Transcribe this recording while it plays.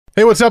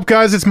Hey, what's up,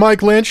 guys? It's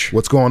Mike Lynch.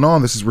 What's going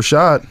on? This is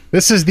Rashad.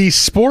 This is the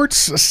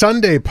Sports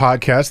Sunday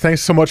podcast.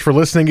 Thanks so much for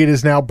listening. It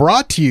is now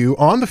brought to you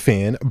on The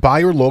Fan by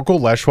your local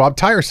Les Schwab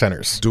Tire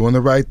Centers. Doing the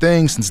right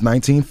thing since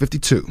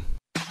 1952.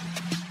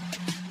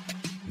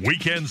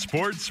 Weekend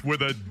sports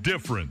with a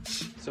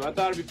difference. So I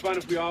thought it'd be fun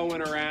if we all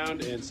went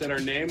around and said our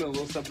name and a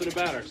little something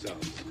about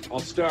ourselves. I'll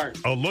start.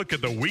 A look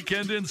at the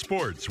weekend in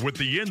sports with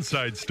the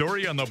inside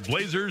story on the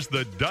Blazers,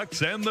 the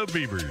Ducks, and the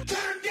Beavers.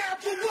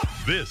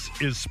 This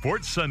is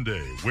Sports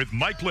Sunday with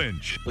Mike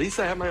Lynch. At least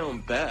I have my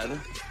own bed.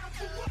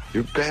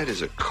 Your bed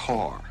is a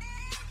car.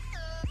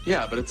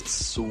 Yeah, but it's a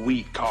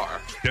sweet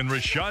car. And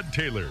Rashad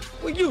Taylor.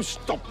 Will you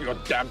stop your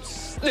damn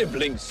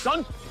sniveling,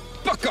 son?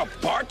 Buck up,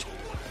 Bart.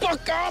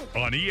 Buck up!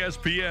 On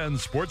ESPN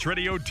Sports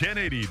Radio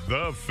 1080,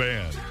 The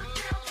Fan.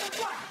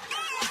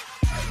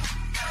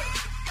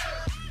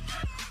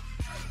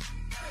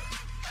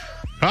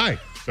 Hi.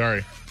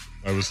 Sorry.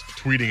 I was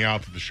tweeting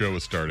out that the show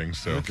was starting,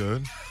 so We're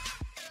good.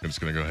 I'm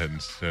just going to go ahead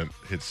and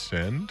hit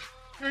send.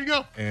 There you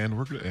go. And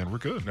we're good. And we're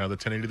good. Now the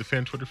 1080 The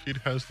Fan Twitter feed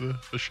has the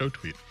show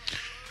tweet.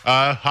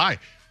 Hi.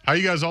 How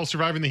you guys all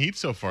surviving the heat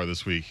so far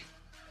this week?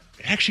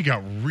 It actually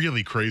got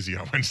really crazy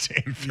on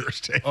Wednesday and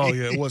Thursday. Oh,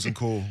 yeah, it wasn't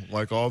cool.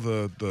 Like all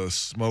the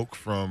smoke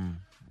from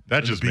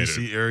That just the made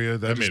BC it- area,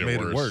 that just made it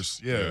made it worse.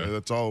 worse. Yeah, Yeah.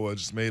 that's all. It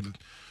just made it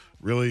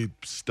really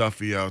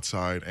stuffy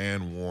outside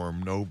and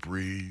warm. No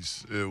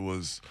breeze.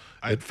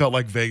 It felt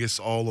like Vegas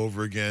all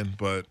over again.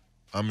 But,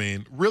 I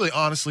mean, really,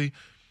 honestly,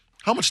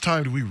 how much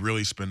time do we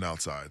really spend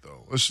outside,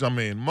 though? I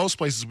mean, most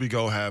places we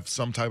go have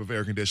some type of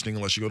air conditioning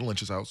unless you go to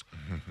Lynch's house.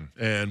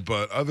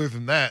 But other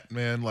than that,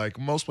 man, like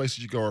most places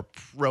you go are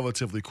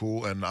relatively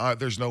cool. And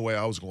there's no way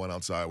I was going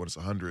outside when it's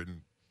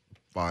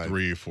 105.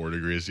 3-4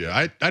 degrees.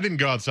 Yeah. I didn't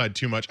go outside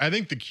too much. I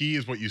think the key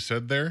is what you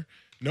said there.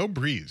 No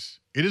breeze.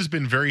 It has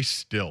been very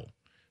still.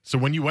 So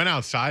when you went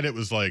outside, it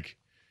was like,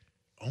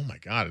 oh my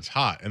God, it's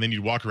hot. And then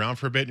you'd walk around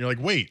for a bit and you're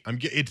like, wait,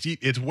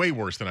 it's way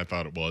worse than I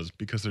thought it was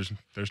because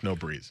there's no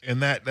breeze.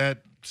 And that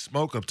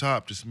smoke up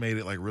top just made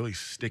it like really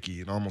sticky.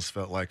 It almost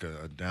felt like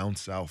a down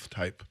south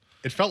type.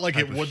 It felt like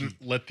type it of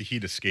wouldn't let the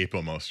heat escape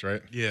almost,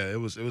 right? Yeah, it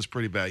was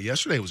pretty bad.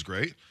 Yesterday was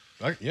great.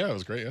 Yeah, it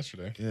was great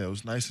yesterday. Yeah, it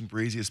was nice and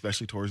breezy,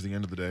 especially towards the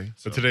end of the day.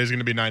 But today's going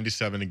to be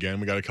 97 again.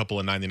 We got a couple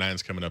of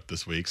 99s coming up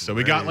this week. So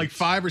we got like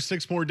 5 or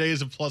 6 more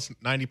days of plus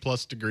 90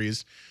 plus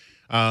degrees.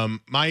 My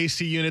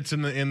AC units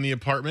in the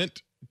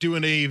apartment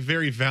doing a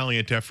very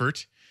valiant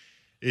effort.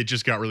 It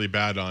just got really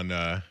bad on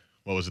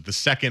what was it? The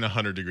second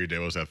 100-degree day.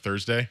 What was that,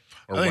 Thursday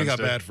or I think Wednesday? it got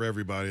bad for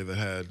everybody that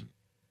had.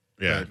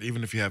 Yeah.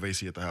 Even if you have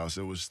AC at the house,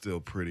 it was still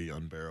pretty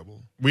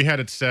unbearable. We had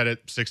it set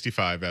at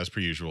 65 as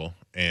per usual,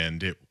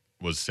 and it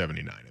was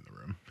 79 in the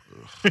room.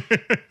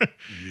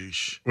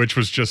 Yeesh. Which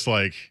was just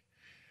like,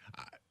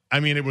 I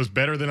mean, it was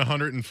better than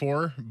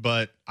 104,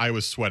 but I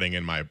was sweating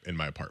in my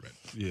apartment.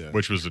 Yeah.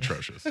 Which was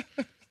atrocious.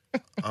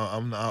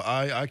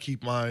 I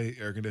keep my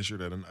air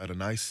conditioner at a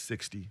nice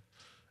 60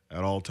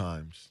 at all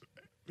times.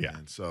 Yeah.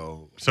 And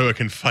so it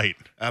can fight.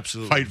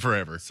 absolutely Fight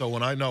forever. So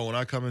when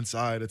I come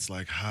inside, it's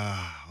like,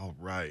 all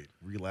right,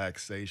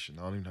 relaxation.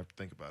 I don't even have to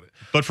think about it.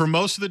 But for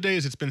most of the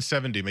days, it's been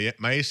 70.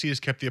 My AC has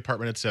kept the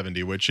apartment at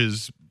 70, which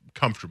is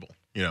comfortable.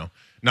 You know,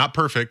 not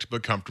perfect,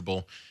 but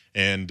comfortable.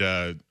 And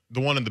the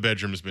one in the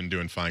bedroom has been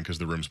doing fine because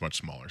the room's much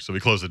smaller. So we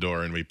close the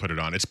door and we put it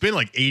on. It's been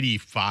like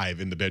 85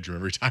 in the bedroom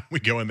every time we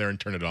go in there and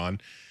turn it on.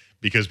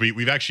 Because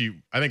we've actually,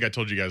 I think I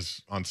told you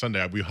guys on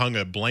Sunday, we hung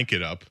a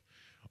blanket up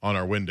on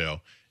our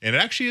window. And it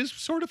actually has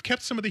sort of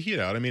kept some of the heat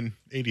out. I mean,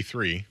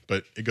 83,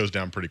 but it goes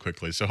down pretty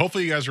quickly. So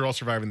hopefully you guys are all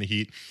surviving the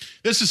heat.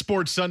 This is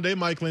Sports Sunday.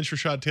 Mike Lynch,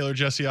 Rashad Taylor,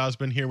 Jesse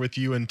Osmond here with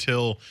you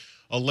until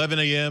 11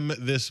 a.m.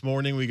 this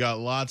morning. We got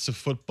lots of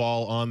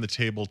football on the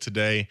table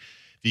today.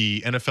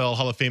 The NFL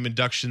Hall of Fame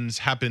inductions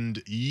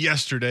happened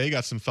yesterday.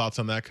 Got some thoughts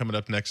on that coming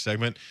up next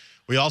segment.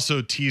 We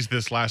also teased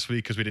this last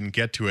week because we didn't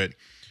get to it.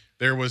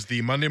 There was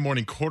the Monday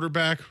morning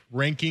quarterback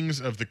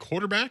rankings of the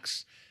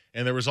quarterbacks.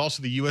 And there was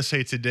also the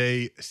USA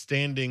Today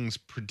standings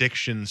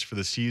predictions for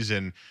the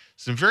season.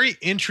 Some very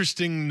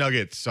interesting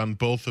nuggets on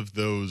both of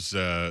those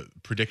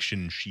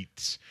prediction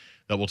sheets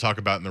that we'll talk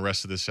about in the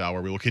rest of this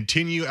hour. We will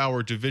continue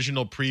our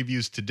divisional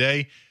previews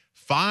today.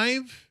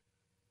 5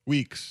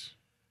 weeks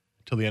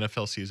till the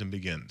NFL season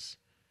begins.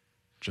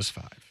 Just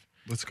 5.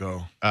 Let's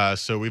go.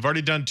 So we've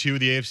already done 2,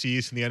 the AFC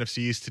East and the NFC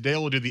East. Today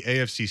we'll do the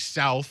AFC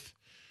South.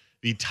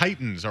 The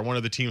Titans are one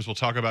of the teams we'll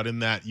talk about in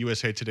that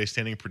USA Today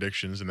standing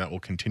predictions, and that will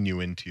continue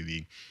into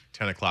the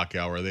 10 o'clock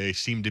hour. They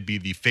seem to be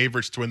the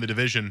favorites to win the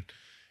division,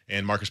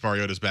 and Marcus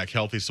Mariota is back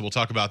healthy, so we'll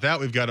talk about that.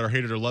 We've got our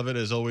Hate It or Love It,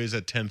 as always,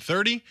 at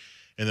 10:30,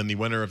 and then the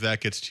winner of that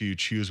gets to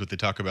choose what they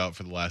talk about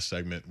for the last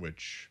segment,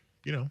 which,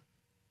 you know,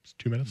 is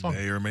 2 minutes long.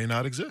 May or may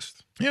not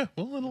exist. Yeah,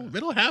 well,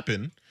 it'll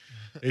happen.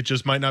 It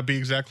just might not be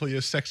exactly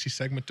a sexy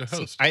segment to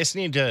host. I just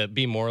need to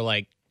be more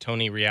like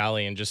Tony Reale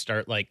and just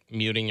start like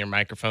muting your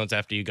microphones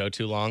after you go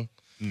too long.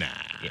 Nah.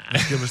 Yeah.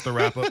 Give us the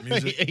wrap-up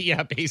music.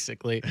 Yeah,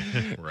 basically.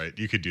 Right.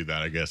 You could do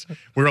that, I guess.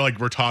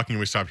 We're talking,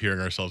 we stop hearing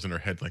ourselves in our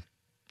head like,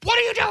 what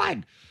are you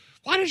doing?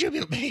 Why did you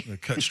mute me?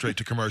 Cut straight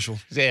to commercial.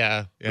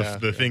 Yeah.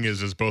 The thing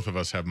is both of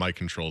us have mic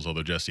controls,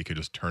 although Jesse could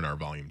just turn our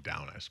volume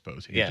down, I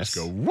suppose. He could just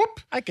go, whoop.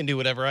 I can do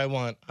whatever I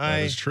want.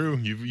 That is true.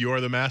 You are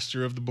the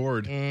master of the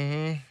board.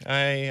 I'm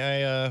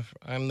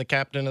the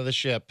captain of the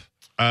ship.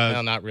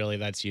 Well, not really.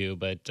 That's you,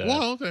 but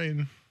well,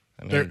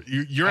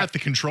 you're at the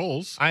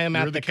controls. I am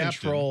You're at the captain.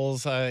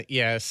 controls.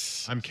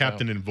 Yes, I'm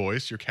captain in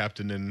voice. You're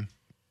captain in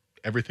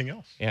everything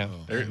else. Yeah.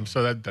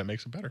 So that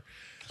makes it better.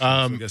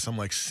 I guess I'm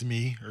like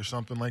Smee or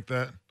something like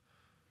that.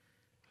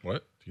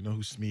 What? Do you know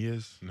who Smee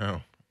is?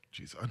 No.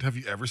 Jeez, have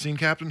you ever seen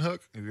Captain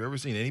Hook? Have you ever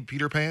seen any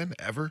Peter Pan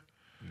ever?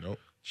 Nope.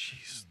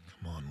 Jeez,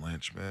 come on,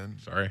 Lynch, man.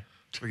 Sorry.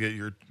 Forget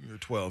you're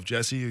 12.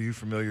 Jesse, are you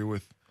familiar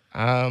with?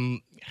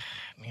 Man,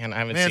 I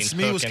haven't seen.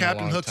 Smee Hook was in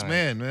Captain a long Hook's time.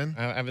 man.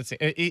 I haven't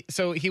seen.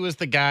 So he was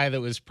the guy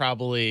that was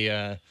probably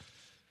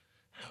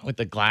with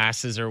the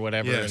glasses or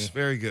whatever. Yes, and-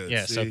 very good.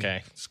 Yes, See,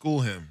 okay.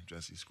 School him,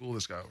 Jesse. School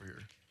this guy over here.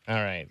 All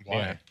right.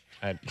 Why?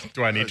 Yeah.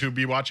 Do I need to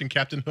be watching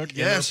Captain Hook?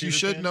 Yes, you Peter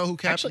should Pan? know who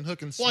Captain Actually-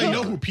 Hook and Well, Smee I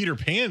know are. who Peter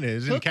Pan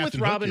is. and Hook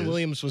Captain with Robin Hook is,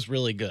 Williams was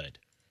really good.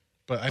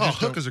 But I Oh, just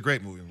Hook don't- is a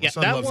great movie. My Yeah,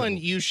 son that loves one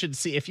you should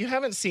see. If you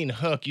haven't seen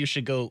Hook, you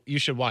should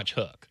watch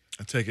Hook.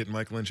 I take it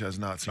Mike Lynch has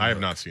not seen I have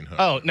Hook. not seen Hook.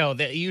 Oh no,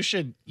 you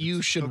should Hook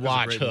is a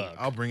watch great movie. Hook.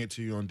 I'll bring it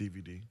to you on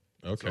DVD.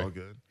 It's Okay. all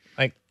good.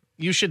 Like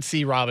you should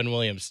see Robin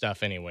Williams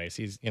stuff. Anyways,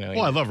 he's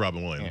Well, I love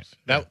Robin Williams.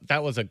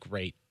 that was a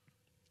great.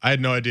 I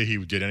had no idea he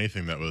did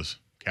anything that was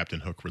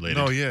Captain Hook related.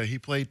 No, yeah, he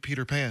played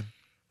Peter Pan.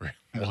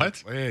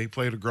 What? Yeah, he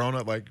played a grown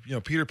up. Like,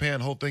 Peter Pan,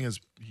 whole thing is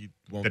he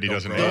won't That he don't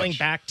doesn't grow age. up. Going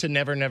back to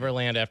Never Never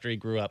Land after he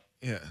grew up.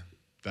 Yeah.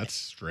 That's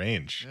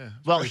strange. Yeah.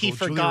 Well, Very he cool.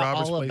 Julia forgot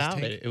Roberts all plays about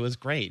Tink. it. It was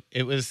great.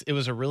 It was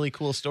a really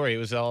cool story. It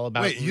was all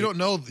about. Wait, you don't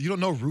know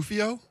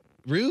Rufio?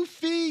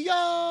 Rufio?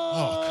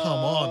 Oh, come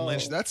on,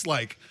 Lynch. That's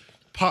like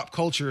pop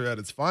culture at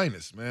its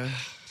finest, man.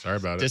 Sorry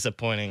about it.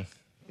 Disappointing.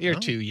 You're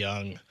too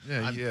young.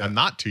 Yeah, yeah. I'm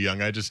not too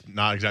young. I just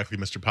not exactly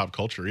Mr. Pop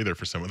Culture either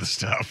for some of the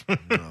stuff. No,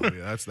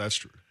 yeah, that's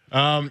true.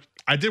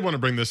 I did want to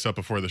bring this up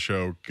before the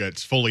show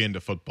gets fully into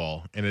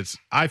football, and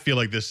I feel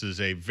like this is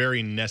a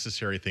very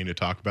necessary thing to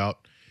talk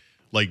about,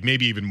 like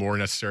maybe even more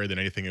necessary than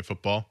anything in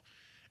football,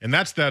 and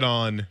that's that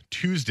on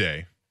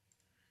Tuesday,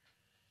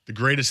 the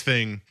greatest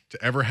thing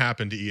to ever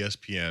happen to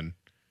ESPN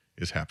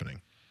is happening.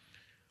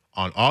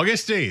 On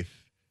August 8th,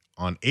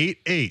 on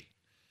 8/8,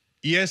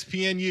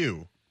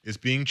 ESPNU is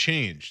being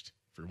changed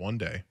for one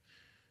day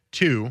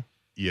to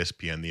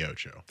ESPN The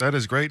Ocho. That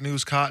is great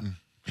news, Cotton.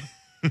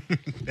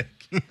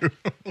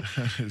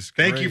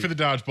 Thank you for the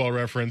dodgeball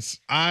reference.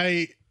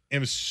 I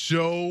am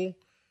so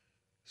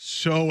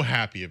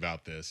happy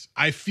about this.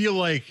 I feel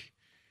like,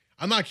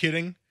 I'm not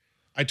kidding.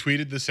 I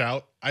tweeted this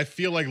out. I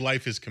feel like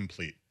life is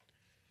complete.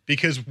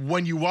 Because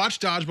when you watch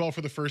dodgeball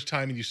for the first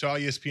time and you saw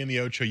ESPN The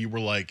Ocho, you were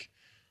like,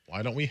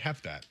 why don't we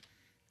have that?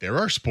 There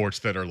are sports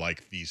that are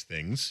like these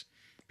things.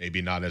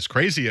 Maybe not as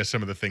crazy as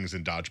some of the things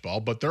in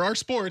dodgeball, but there are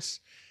sports.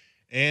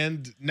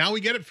 And now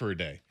we get it for a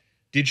day.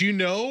 Did you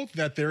know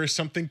that there is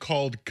something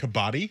called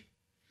Kabaddi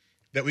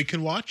that we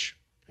can watch?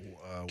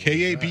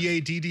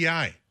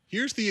 Kabaddi.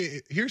 Here's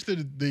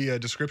the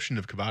description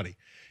of Kabaddi.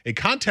 A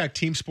contact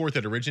team sport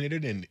that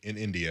originated in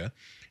India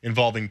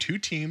involving two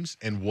teams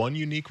and one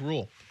unique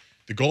rule.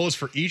 The goal is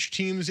for each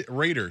team's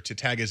raider to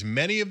tag as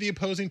many of the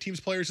opposing team's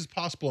players as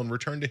possible and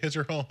return to his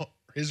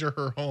or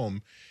her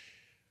home,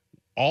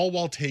 all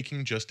while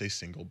taking just a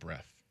single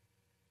breath.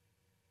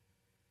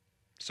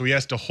 So he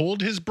has to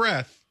hold his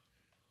breath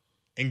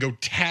and go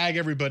tag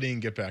everybody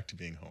and get back to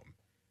being home.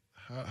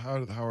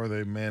 How are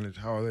they managed?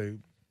 How are they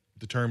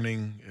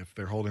determining if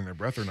they're holding their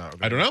breath or not?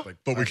 I don't know,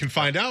 but we can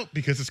find out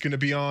because it's going to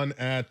be on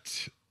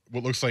at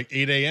what looks like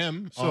 8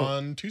 a.m.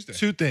 on Tuesday.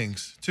 Two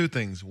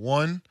things.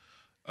 One,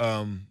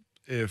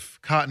 if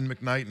Cotton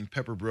McKnight and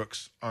Pepper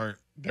Brooks aren't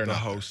the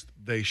host,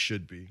 they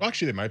should be. Well,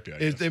 actually, they might be. I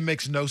guess. It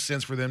makes no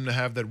sense for them to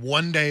have that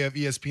one day of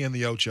ESPN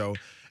The Ocho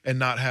and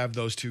not have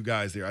those two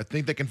guys there. I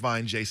think they can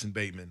find Jason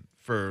Bateman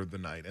for the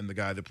night and the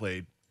guy that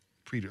played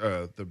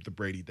the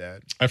Brady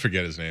dad. I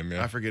forget his name.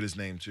 Yeah, I forget his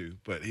name too,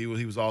 but he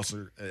was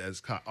also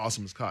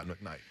awesome as Cotton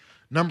McKnight.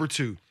 Number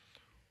two,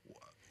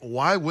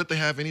 why would they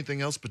have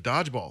anything else but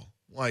dodgeball?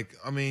 Like,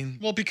 I mean,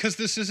 well, because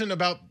this isn't a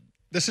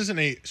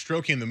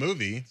Strokey in the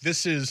movie.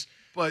 This is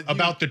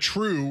about the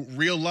true,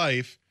 real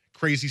life,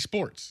 crazy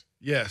sports.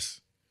 Yes.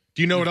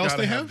 Do you know what else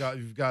they have?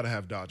 You've got to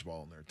have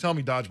dodgeball in there. Tell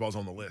me dodgeball's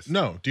on the list.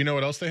 No. Do you know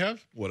what else they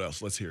have? What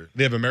else? Let's hear it.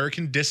 They have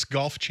American Disc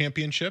Golf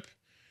Championship.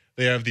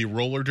 They have the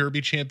Roller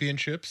Derby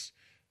Championships.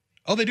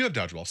 Oh, they do have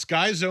dodgeball.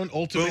 Sky Zone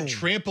Ultimate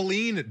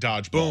Trampoline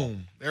Dodgeball.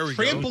 Boom. There we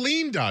go.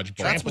 Trampoline Dodgeball.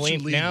 That's what you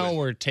Trampoline. lead Now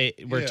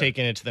with. we're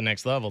taking it to the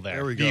next level there.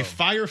 There we go. The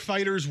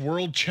Firefighters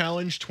World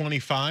Challenge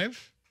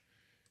 25.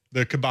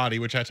 The Kabaddi,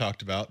 which I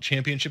talked about.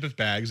 Championship of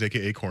Bags,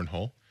 a.k.a.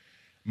 Cornhole.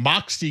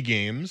 Moxie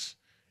Games.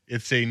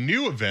 It's a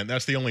new event.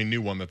 That's the only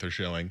new one that they're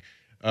showing,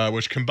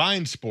 which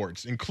combines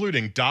sports,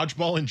 including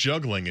dodgeball and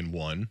juggling in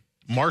one,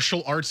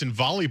 martial arts and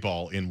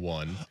volleyball in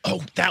one.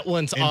 Oh, that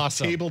one's and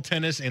awesome. Table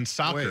tennis and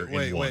soccer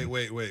in one.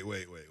 Wait.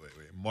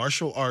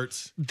 martial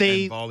arts and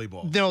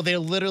volleyball. No, they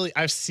literally.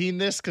 I've seen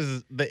this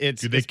because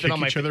it's. Do they it's kick been on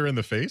my each other in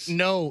the face?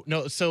 No.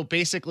 So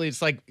basically,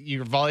 it's like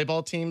your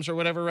volleyball teams or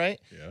whatever, right?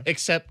 Yeah.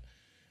 Except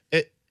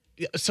it.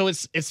 So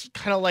it's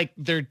kind of like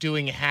they're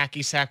doing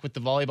hacky sack with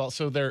the volleyball.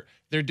 So they're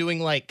doing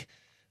like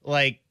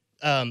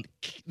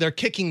they're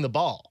kicking the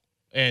ball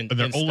and But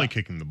they're and only stuff.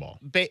 kicking the ball.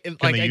 Can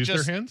they use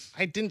their hands?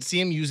 I didn't see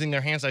them using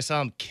their hands. I saw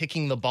them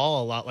kicking the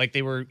ball a lot, like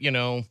they were,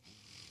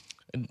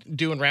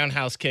 doing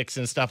roundhouse kicks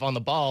and stuff on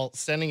the ball,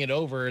 sending it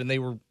over, and they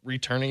were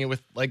returning it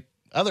with like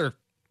other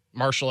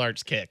martial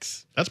arts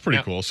kicks. That's pretty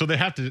Now- cool. So they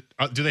have to.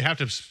 Do they have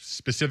to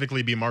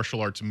specifically be martial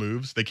arts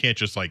moves? They can't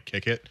just like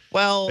kick it.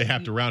 Well, They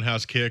have to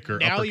roundhouse kick or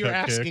now uppercut you're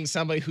asking kick.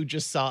 somebody who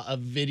just saw a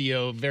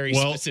video, very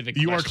Well, specific.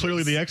 you are questions.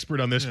 clearly the expert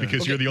on this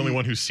because you're the only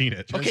one who's seen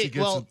it. Okay, Jesse gets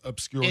well,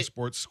 Obscure it-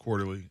 Sports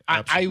Quarterly.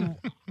 Absolutely.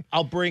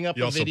 I'll bring up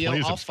He a also video.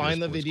 plays I'll Obscure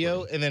find the Sports video,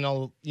 Quarterly. and then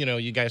I'll,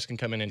 you guys can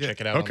come in and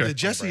check it out. okay. on the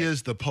Jesse break.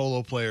 is the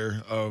polo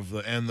player of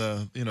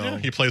the Yeah,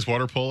 he plays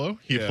water polo.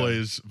 He Yeah.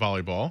 plays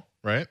volleyball,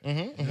 right?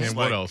 Mm-hmm, And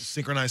what else?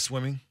 Synchronized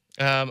swimming.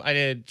 I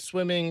did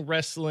swimming,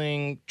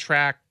 wrestling,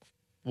 track,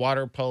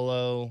 water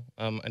polo.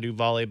 I do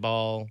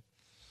volleyball.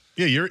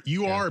 Yeah,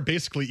 you are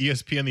basically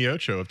ESPN the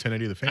Ocho of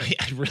 1080 The Fan.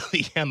 I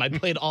really am. I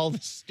played all the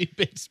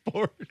stupid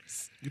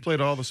sports. You played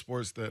all the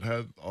sports that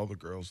had all the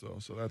girls, though,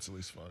 so that's at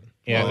least fun.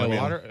 Yeah, Well, no, I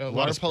mean, water a lot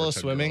water of polo, sports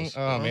had swimming. girls.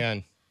 Oh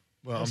man,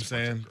 Well, I'm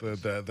saying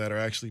that are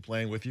actually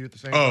playing with you at the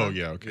same Oh, time.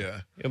 yeah, okay.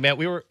 Yeah.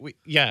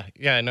 Yeah,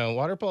 man, no,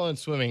 water polo and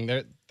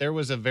swimming. There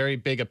was a very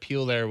big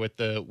appeal there with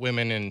the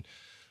women in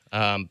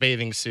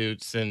bathing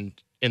suits and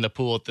in the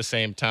pool at the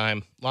same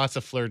time. Lots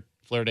of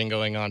flirting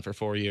going on for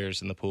 4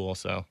 years in the pool.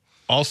 So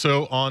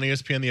Also on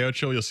ESPN the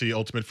Ocho, you'll see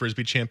Ultimate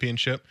Frisbee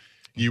Championship.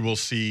 You will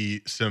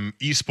see some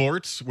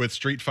esports with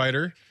Street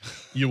Fighter.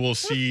 You will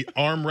see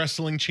Arm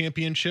Wrestling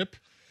Championship,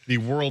 the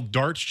World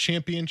Darts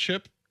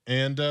Championship,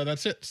 and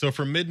that's it. So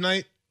for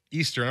midnight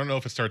Eastern, I don't know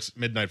if it starts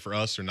midnight for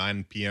us or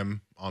 9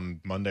 p.m.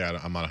 on Monday.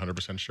 I'm not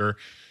 100% sure.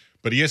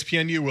 But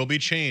ESPNU will be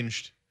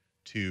changed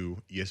to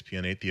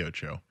ESPN 8 the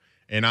Ocho.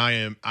 And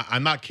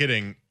I'm not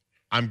kidding.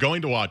 I'm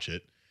going to watch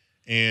it.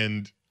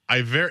 And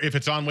if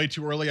it's on way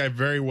too early, I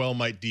very well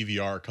might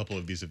DVR a couple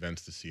of these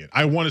events to see it.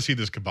 I want to see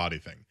this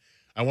Kabaddi thing.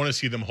 I want to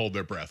see them hold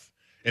their breath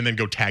and then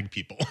go tag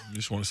people. You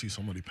just want to see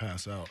somebody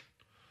pass out.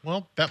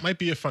 Well, that might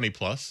be a funny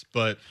plus,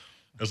 but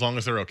as long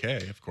as they're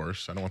okay, of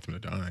course. I don't want them to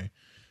die.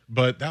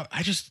 But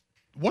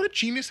what a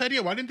genius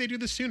idea. Why didn't they do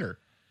this sooner?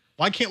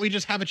 Why can't we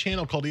just have a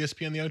channel called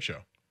ESPN the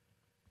Ocho?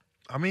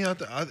 I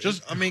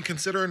mean,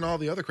 considering all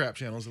the other crap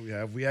channels that we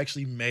have, we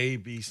actually may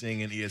be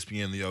seeing an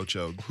ESPN the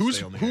Ocho.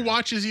 Who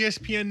watches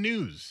ESPN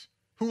News?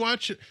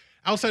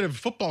 Outside of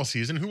football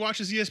season? Who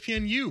watches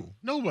ESPNU?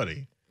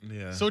 Nobody.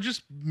 Yeah. So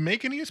just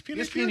make an ESPN.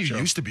 ESPNU show.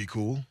 used to be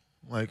cool,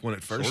 like when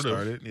it first Sort of.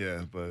 started.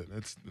 Yeah, but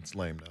it's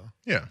lame now.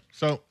 Yeah.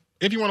 So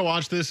if you want to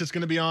watch this, it's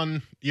going to be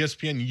on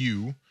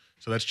ESPNU.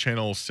 So that's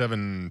channel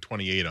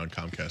 728 on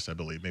Comcast, I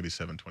believe, maybe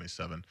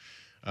 727.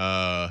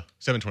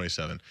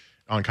 727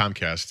 on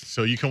Comcast.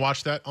 So you can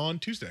watch that on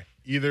Tuesday,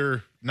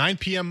 either 9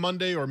 p.m.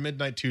 Monday or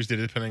midnight Tuesday,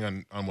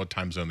 depending on what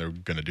time zone they're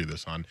going to do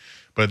this on.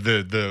 But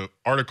the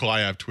article I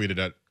have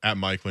tweeted at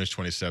Mike Lynch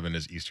 27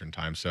 is Eastern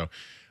time. So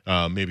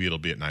maybe it'll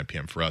be at 9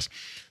 p.m. for us.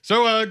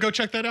 So go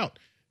check that out.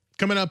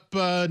 Coming up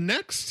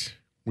next,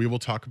 we will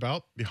talk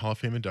about the Hall of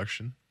Fame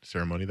induction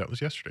ceremony that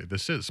was yesterday.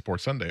 This is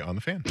Sports Sunday on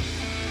The Fan.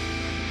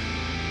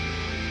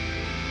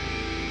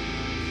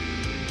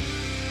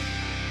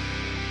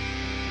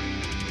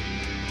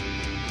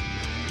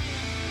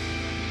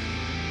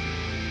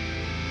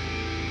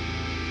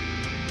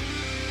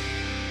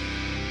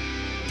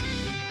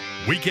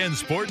 Weekend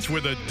sports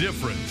with a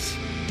difference.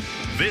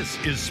 This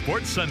is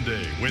Sports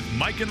Sunday with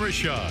Mike and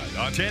Rashad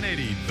on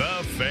 1080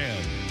 The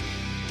Fan.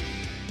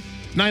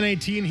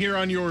 9:18 here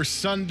on your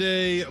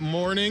Sunday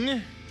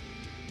morning.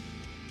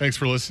 Thanks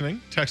for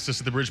listening. Text us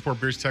at the Bridgeport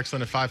Beers text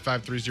line at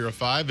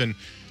 55305 and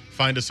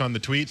find us on the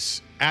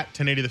tweets at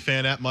 1080 The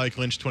Fan, at Mike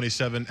Lynch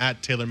 27,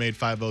 at TaylorMade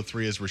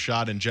 503 is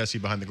Rashad, and Jesse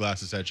behind the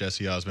glasses at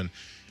Jesse Osman,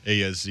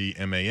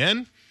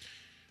 ASZMAN.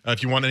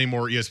 If you want any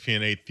more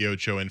ESPN 8 The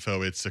Ocho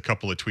info, it's a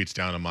couple of tweets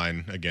down on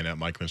mine, again, at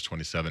Mike Lynch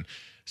 27.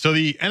 So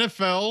the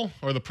NFL,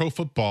 or the Pro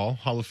Football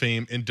Hall of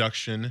Fame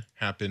induction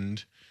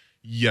happened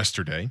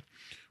yesterday.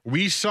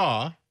 We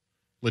saw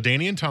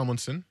LaDainian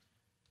Tomlinson,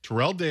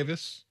 Terrell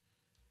Davis,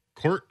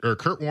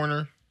 Kurt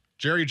Warner,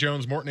 Jerry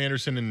Jones, Morton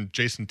Anderson, and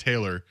Jason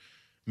Taylor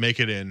make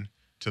it in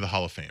to the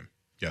Hall of Fame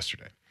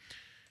yesterday.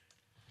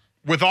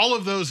 With all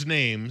of those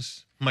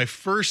names, my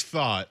first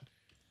thought,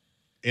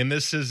 and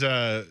this is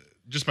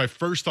just my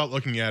first thought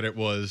looking at it,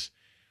 was,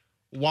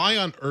 why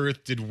on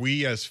earth did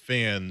we as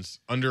fans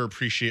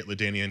underappreciate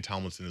LaDainian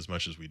Tomlinson as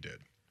much as we did?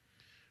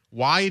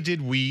 Why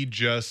did we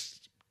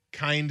just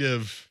kind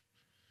of,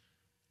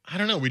 I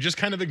don't know, we just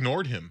kind of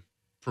ignored him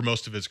for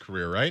most of his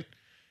career, right?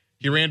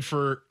 He ran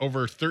for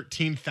over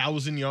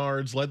 13,000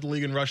 yards, led the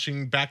league in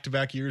rushing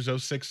back-to-back years,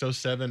 06,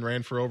 07,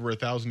 ran for over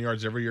 1,000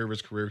 yards every year of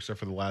his career except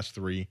for the last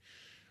three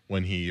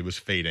when he was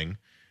fading.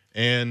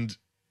 And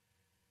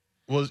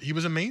he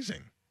was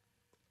amazing.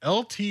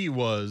 LT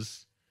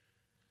was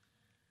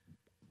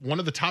one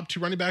of the top 2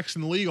 running backs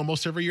in the league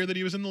almost every year that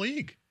he was in the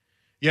league.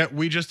 Yet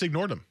we just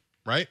ignored him,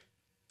 right?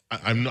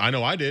 I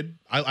know I did.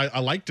 I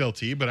liked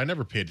LT, but I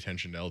never paid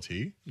attention to LT.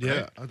 Right?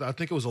 Yeah, I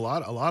think it was a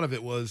lot of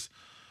it was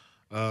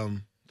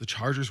the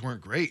Chargers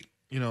weren't great,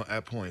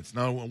 at points.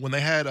 Now, when they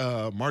had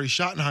Marty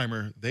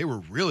Schottenheimer, they were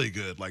really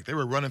good. Like, they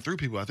were running through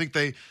people. I think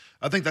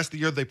that's the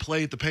year they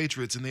played the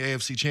Patriots in the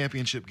AFC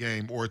Championship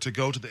game, or to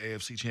go to the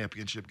AFC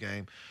Championship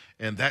game.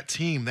 And that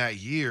team that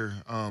year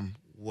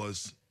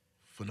was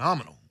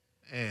phenomenal.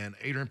 And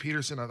Adrian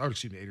Peterson,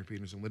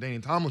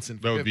 LaDainian Tomlinson.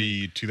 That would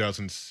be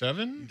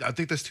 2007? I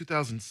think that's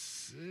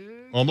 2006.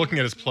 Well, I'm looking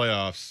at his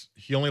playoffs.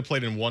 He only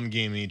played in one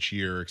game each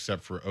year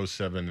except for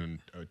 07 and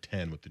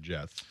 10 with the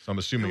Jets. So I'm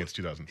assuming it's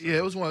 2007.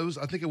 Yeah,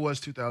 I think it was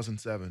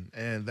 2007.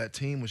 And that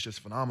team was just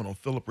phenomenal.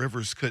 Phillip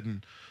Rivers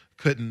couldn't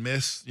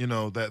miss.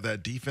 That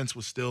defense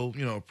was still,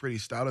 pretty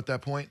stout at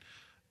that point.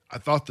 I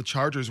thought the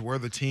Chargers were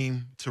the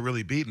team to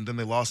really beat, and then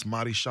they lost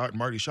Marty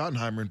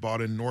Schottenheimer and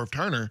bought in Norv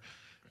Turner.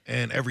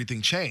 And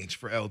everything changed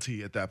for LT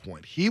at that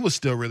point. He was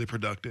still really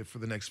productive for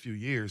the next few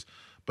years,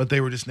 but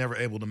they were just never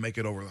able to make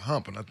it over the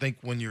hump. And I think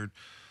when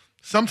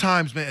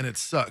sometimes, man, and it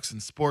sucks in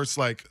sports,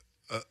 like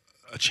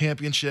a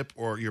championship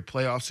or your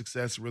playoff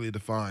success really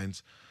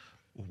defines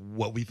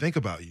what we think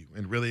about you.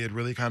 And it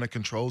really kind of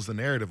controls the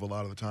narrative a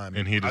lot of the time.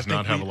 And he does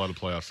not have a lot of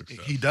playoff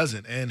success. He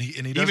doesn't. And he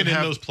doesn't even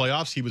in those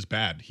playoffs, he was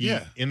bad.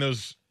 In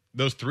those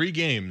 3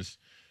 games,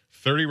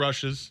 30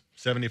 rushes,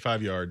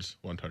 75 yards,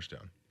 1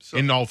 touchdown. So,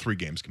 in all 3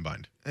 games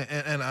combined.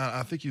 And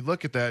I think you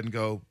look at that and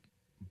go,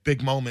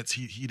 big moments,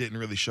 he didn't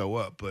really show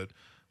up. But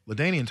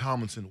LaDainian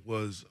Tomlinson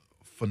was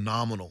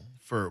phenomenal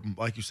for,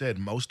 like you said,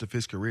 most of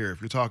his career.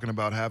 If you're talking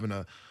about having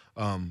a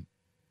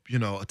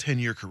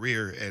 10-year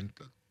career and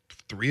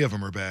 3 of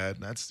them are bad,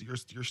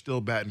 you're still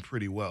batting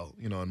pretty well,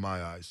 in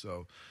my eyes.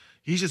 So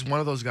he's just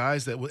one of those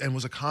guys that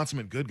was a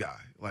consummate good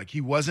guy. Like,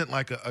 he wasn't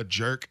like a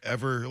jerk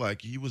ever.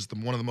 Like, he was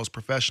one of the most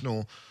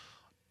professional,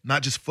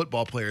 not just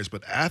football players,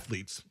 but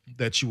athletes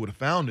that you would have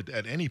found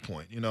at any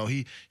point.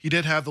 He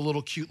did have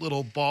the cute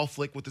little ball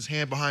flick with his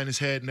hand behind his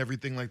head and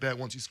everything like that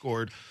once he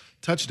scored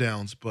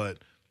touchdowns. But,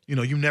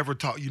 you never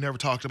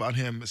talked about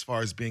him as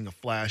far as being a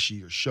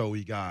flashy or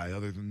showy guy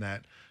other than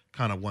that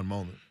kind of one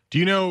moment. Do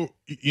you know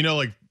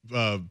like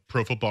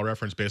Pro Football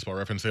Reference, Baseball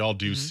Reference, they all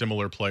do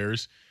similar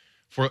players.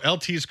 For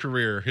LT's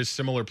career, his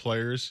similar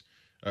players,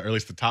 or at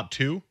least the top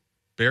 2,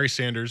 Barry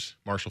Sanders,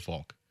 Marshall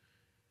Faulk.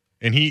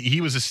 And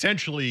he was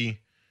essentially...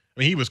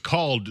 he was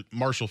called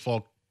Marshall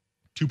Faulk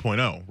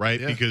 2.0, right?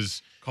 Yeah.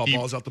 Because called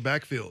balls out the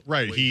backfield.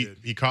 Right.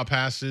 He caught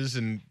passes,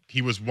 and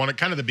he was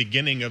kind of the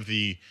beginning of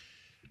the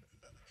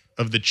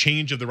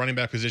change of the running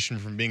back position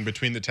from being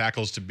between the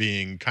tackles to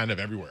being kind of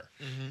everywhere.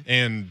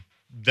 And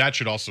that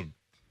should also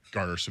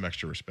garner some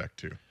extra respect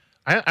too.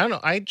 I don't know.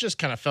 I just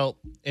kind of felt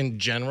in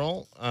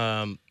general,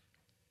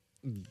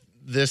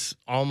 this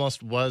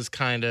almost was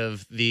kind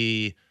of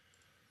the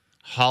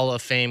Hall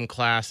of Fame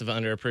class of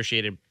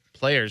underappreciated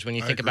players. When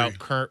you think about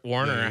Kurt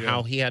Warner,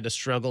 how he had to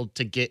struggle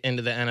to get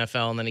into the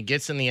NFL, and then he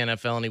gets in the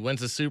NFL and he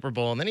wins the Super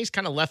Bowl, and then he's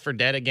kind of left for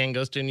dead again,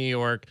 goes to New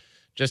York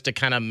just to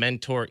kind of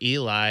mentor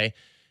Eli.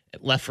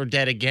 Left for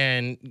dead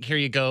again. Here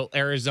you go,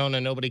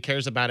 Arizona. Nobody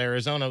cares about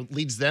Arizona.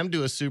 Leads them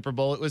to a Super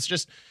Bowl. It was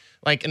just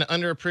like an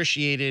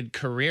underappreciated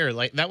career.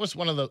 Like, that was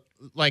one of the,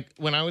 like,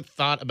 when I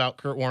thought about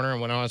Kurt Warner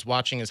and when I was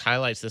watching his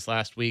highlights this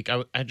last week,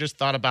 I just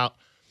thought about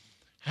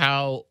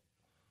how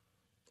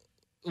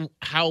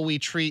we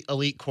treat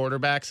elite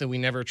quarterbacks, and we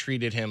never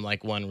treated him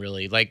like one,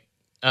 really. Like,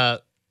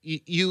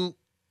 you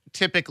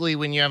typically,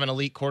 when you have an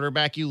elite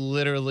quarterback, you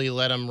literally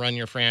let him run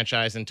your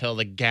franchise until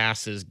the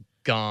gas is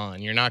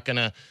gone. You're not going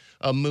to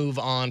move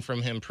on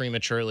from him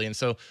prematurely. And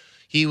so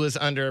he was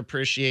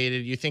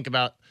underappreciated. You think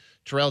about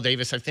Terrell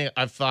Davis.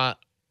 I've thought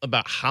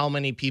about how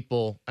many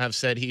people have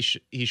said he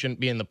shouldn't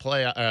be in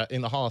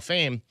the Hall of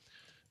Fame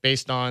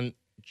based on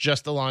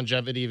just the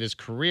longevity of his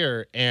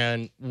career.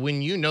 And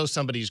when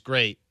somebody's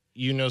great,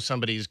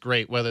 somebody's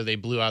great, whether they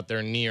blew out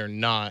their knee or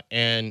not.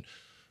 And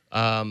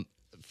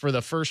for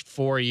the first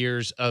 4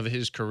 years of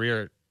his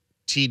career,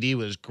 TD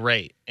was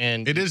great.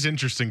 And it is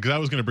interesting because I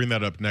was going to bring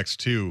that up next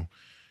too.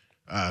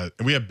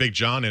 We have Big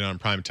John in on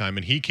prime time,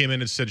 and he came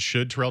in and said,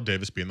 should Terrell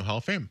Davis be in the Hall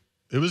of Fame?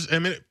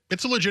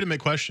 It's a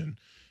legitimate question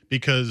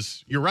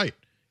because you're right.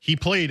 He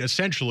played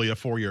essentially a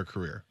 4-year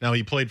career. Now,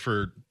 he played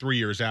for 3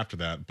 years after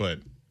that, but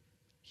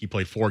he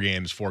played 4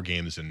 games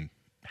in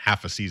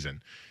half a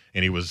season.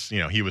 And he was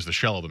the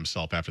shell of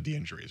himself after the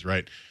injuries,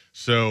 right?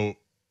 So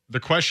the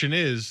question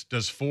is,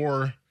 does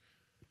 3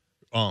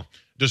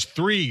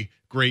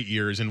 great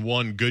years and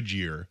 1 good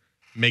year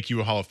make you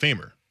a Hall of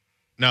Famer?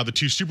 Now, the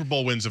 2 Super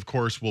Bowl wins, of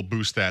course, will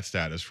boost that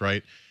status,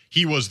 right?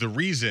 He was the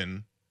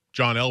reason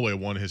John Elway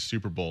won his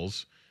Super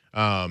Bowls,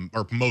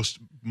 or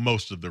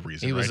most of the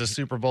reason. He was a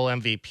Super Bowl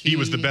MVP. He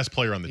was the best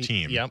player on the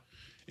team. Yep.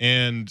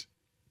 And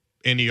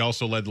he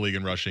also led the league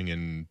in rushing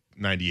in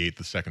 '98,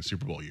 the second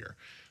Super Bowl year.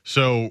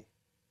 So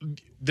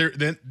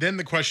then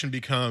the question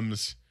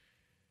becomes,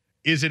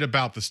 is it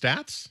about the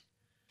stats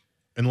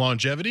and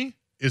longevity?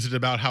 Is it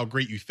about how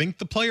great you think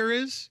the player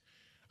is?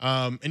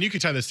 And you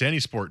could tie this to any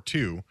sport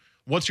too.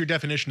 What's your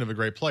definition of a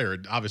great player?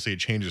 Obviously, it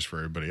changes for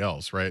everybody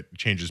else, right? It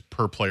changes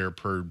per player,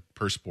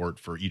 per sport,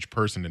 for each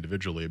person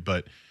individually.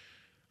 But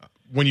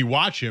when you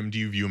watch him, do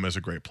you view him as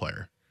a great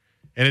player?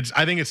 And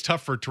I think it's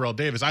tough for Terrell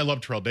Davis. I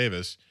love Terrell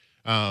Davis.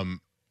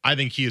 I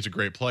think he is a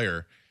great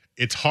player.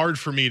 It's hard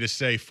for me to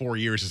say 4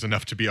 years is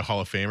enough to be a Hall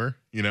of Famer,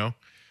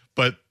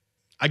 but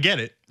I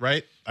get it,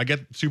 right? I get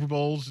Super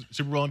Bowl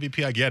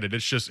MVP. I get it.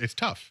 It's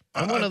tough.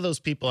 I'm one of those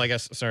people, I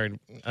guess. Sorry.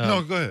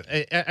 No, go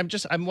ahead.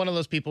 I'm one of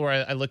those people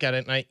where I look at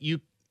it and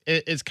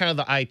it's kind of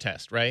the eye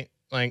test, right?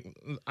 Like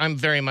I'm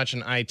very much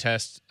an eye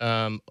test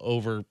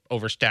over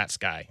stats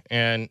guy.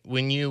 And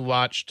when you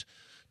watched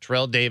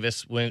Terrell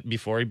Davis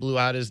before he blew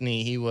out his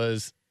knee, he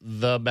was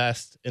the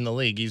best in the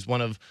league. He's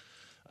one of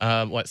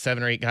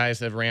 7 or 8 guys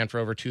that have ran for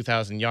over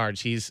 2,000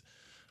 yards. He's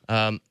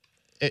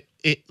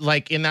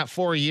like in that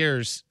 4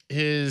 years,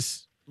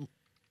 his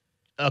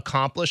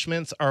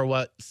accomplishments are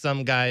what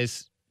some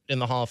guys in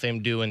the Hall of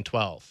Fame do in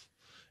 12.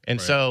 And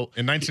right. So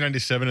in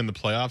 1997 in the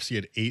playoffs, he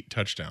had 8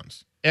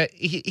 touchdowns.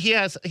 He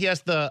has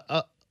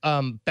the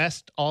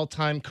best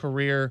all-time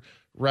career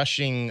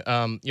rushing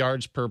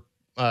yards per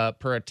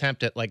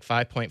attempt at like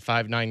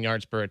 5.59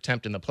 yards per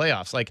attempt in the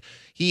playoffs. Like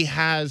he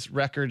has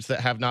records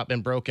that have not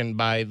been broken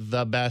by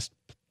the best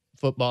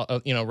football,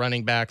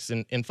 running backs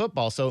in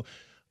football. So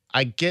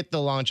I get the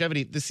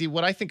longevity. To see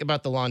what I think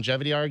about the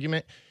longevity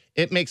argument,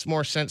 it makes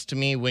more sense to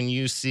me when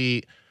you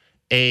see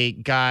a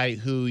guy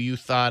who you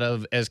thought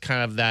of as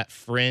kind of that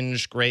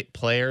fringe great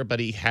player, but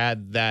he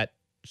had that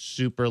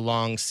super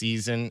long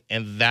season,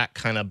 and that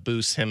kind of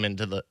boosts him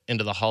into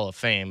the Hall of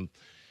Fame.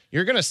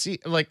 You're gonna see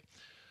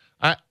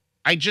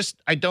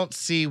I don't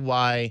see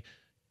why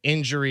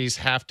injuries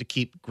have to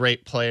keep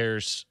great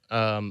players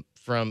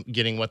from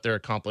getting what their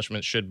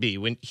accomplishments should be.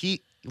 When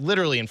he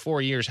literally in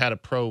 4 years had a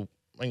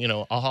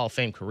Hall of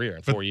Fame career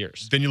in 4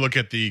 years. Then you look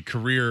at the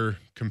career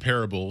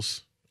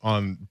comparables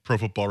on Pro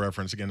Football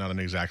Reference. Again, not an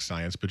exact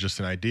science, but just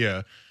an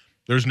idea.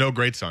 There's no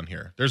greats on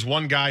here. There's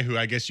one guy who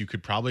I guess you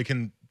could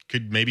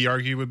maybe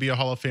argue would be a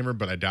Hall of Famer,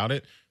 but I doubt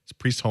it. It's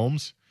Priest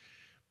Holmes.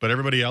 But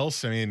everybody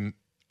else, I mean,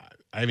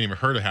 I haven't even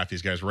heard of half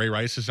these guys. Ray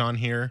Rice is on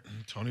here.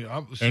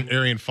 And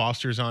Arian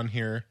Foster's on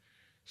here.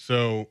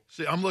 So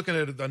I'm looking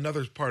at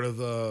another part of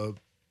the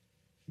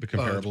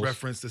comparables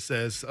reference that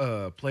says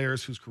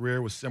players whose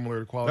career was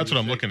similar to quality. That's what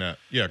I'm looking at.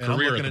 Yeah, and career I'm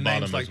looking at the at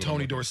bottom. Names like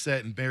Tony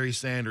Dorsett and Barry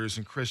Sanders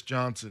and Chris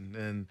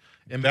Johnson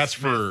and that's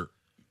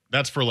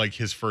for like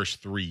his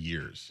first 3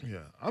 years. Yeah,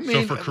 I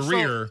mean, so for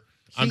career,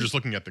 I'm just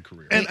looking at the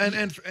career.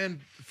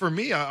 And for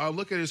me, I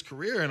look at his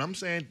career and I'm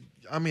saying,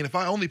 I mean, if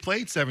I only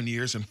played 7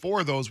 years and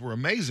 4 of those were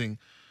amazing,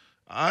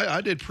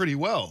 I did pretty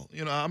well.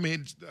 I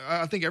mean,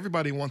 I think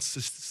everybody wants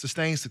to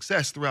sustain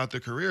success throughout their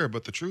career,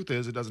 but the truth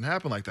is it doesn't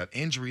happen like that.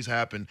 Injuries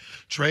happen,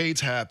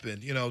 trades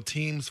happen,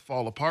 teams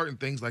fall apart and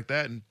things like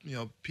that, and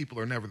people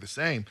are never the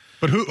same.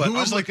 But who I'm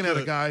was looking at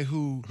a guy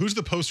who's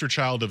the poster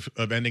child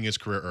of ending his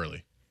career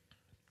early?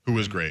 Who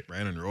was great?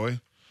 Brandon Roy.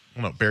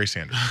 Well, no, Barry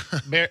Sanders.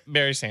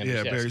 Barry Sanders.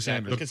 Yeah, yes, Barry exactly,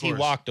 Sanders. because he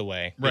walked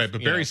away. Right,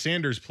 but Barry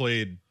Sanders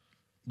played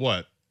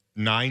what?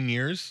 9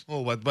 years?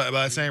 Well, by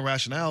that same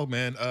rationale,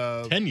 man.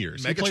 10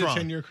 years. Megatron. He played a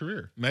 10-year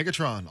career.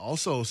 Megatron,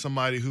 also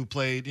somebody who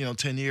played,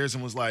 10 years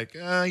and was like,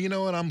 you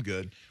know what, I'm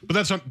good. But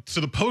that's not, so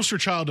the poster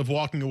child of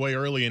walking away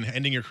early and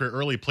ending your career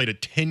early played a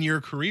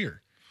 10-year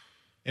career.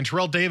 And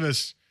Terrell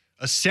Davis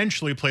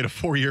essentially played a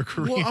 4-year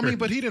career. Well, I mean,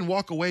 but he didn't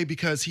walk away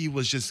because he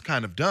was just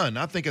kind of done.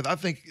 I think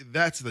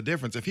that's the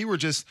difference. If he were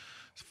just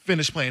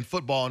finished playing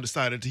football and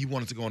decided he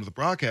wanted to go into the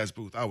broadcast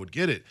booth, I would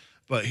get it.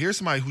 But here's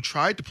somebody who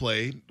tried to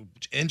play.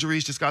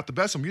 Injuries just got the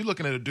best of him. You're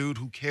looking at a dude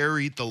who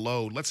carried the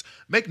load. Let's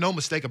make no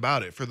mistake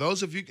about it. For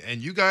those of you, and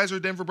you guys are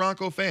Denver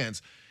Bronco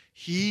fans,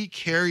 he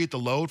carried the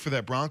load for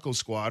that Bronco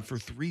squad for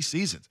 3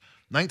 seasons.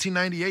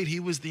 1998,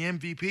 he was the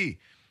MVP.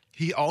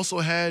 He also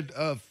had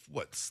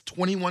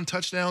 21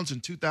 touchdowns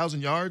and 2,000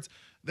 yards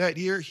that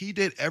year. He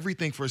did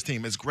everything for his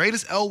team. As great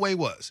as Elway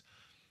was,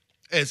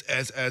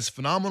 as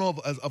phenomenal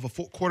of a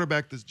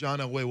quarterback as John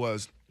Elway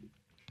was,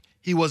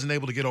 he wasn't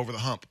able to get over the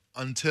hump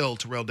until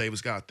Terrell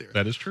Davis got there.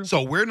 That is true.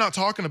 So we're not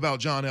talking about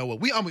John Elway.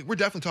 We're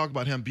definitely talking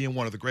about him being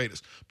one of the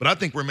greatest. But I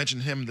think we're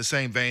mentioning him in the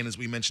same vein as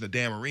we mentioned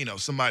Dan Marino,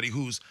 somebody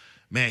who's,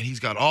 man,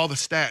 he's got all the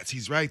stats.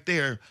 He's right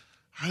there.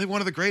 Are they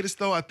one of the greatest,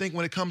 though? I think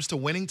when it comes to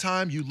winning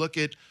time, you look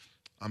at,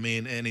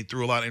 and he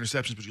threw a lot of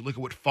interceptions, but you look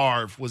at what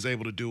Favre was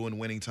able to do in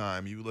winning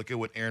time. You look at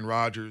what Aaron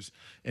Rodgers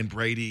and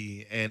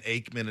Brady and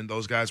Aikman and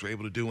those guys were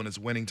able to do in his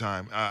winning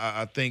time.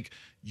 I think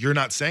you're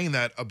not saying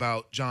that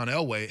about John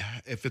Elway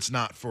if it's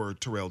not for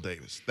Terrell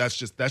Davis. That's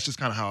just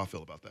kind of how I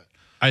feel about that.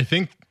 I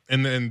think,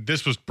 and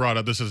this was brought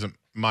up, this isn't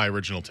my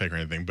original take or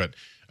anything, but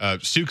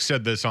Suk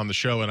said this on the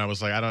show, and I was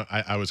like,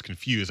 I was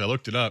confused. I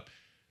looked it up.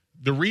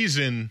 The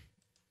reason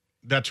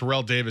that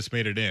Terrell Davis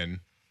made it in,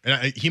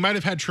 and he might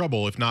have had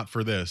trouble if not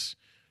for this,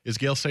 is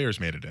Gale Sayers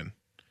made it in.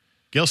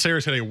 Gale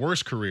Sayers had a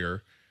worse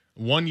career,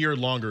 1 year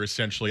longer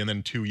essentially, and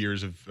then 2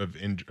 years of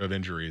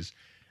injuries.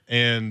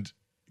 And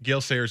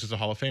Gale Sayers is a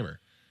Hall of Famer.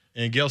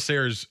 And Gale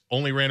Sayers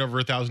only ran over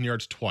 1,000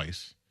 yards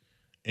twice.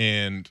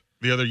 And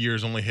the other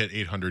years only hit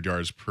 800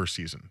 yards per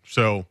season.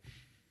 So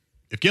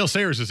if Gale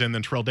Sayers is in,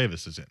 then Terrell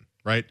Davis is in,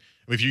 right?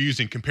 If you're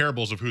using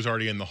comparables of who's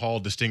already in the Hall,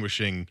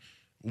 distinguishing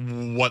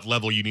what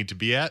level you need to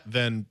be at,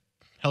 then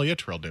hell yeah,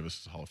 Terrell Davis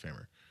is a Hall of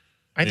Famer.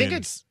 I think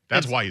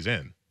that's why he's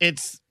in.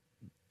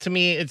 To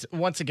me, it's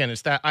once again,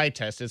 it's that eye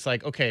test. It's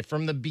like, okay,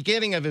 from the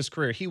beginning of his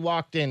career, he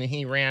walked in and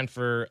he ran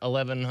for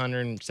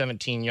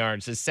 1,117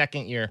 yards. His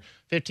second year,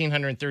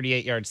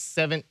 1,538 yards.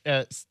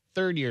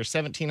 Third year,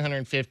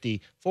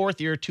 1,750.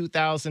 Fourth year,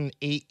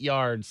 2,008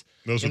 yards.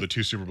 Those were the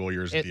 2 Super Bowl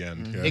years at the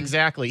end. Yeah.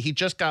 Exactly. He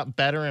just got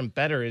better and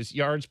better. His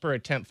yards per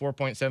attempt,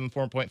 4.7,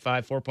 4.5,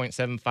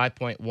 4.7,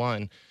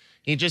 5.1.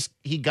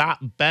 He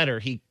got better.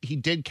 He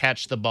did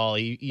catch the ball.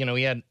 He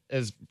had,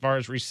 as far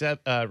as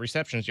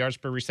receptions, yards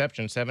per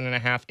reception,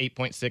 7.5,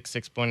 8.6,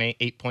 6.8,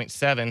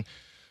 8.7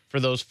 for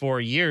those 4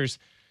 years.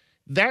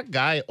 That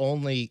guy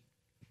only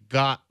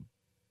got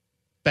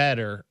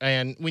better.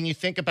 And when you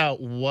think about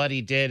what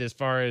he did as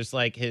far as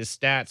like his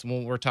stats,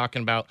 when we're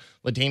talking about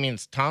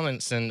LaDainian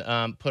Tomlinson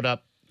put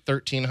up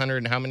 1,300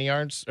 and how many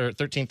yards? Or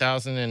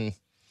 13,000 and...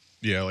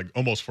 Yeah, like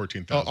almost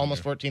 14,000.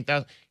 Almost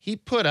 14,000. He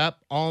put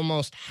up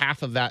almost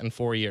half of that in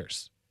 4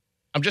 years.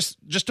 I'm just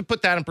to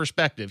put that in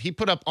perspective. He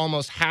put up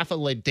almost half of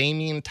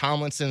LaDainian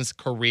Tomlinson's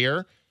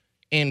career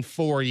in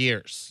 4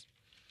 years.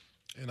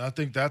 And I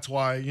think that's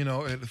why,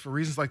 for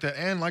reasons like that,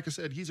 and like I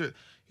said, he's a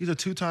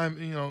two-time,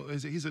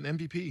 he's an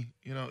MVP.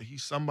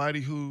 He's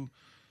somebody who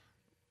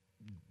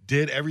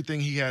did everything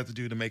he had to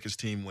do to make his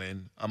team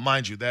win.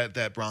 Mind you,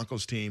 that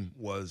Broncos team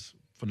was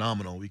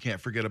phenomenal. We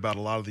can't forget about a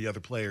lot of the other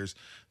players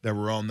that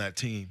were on that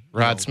team.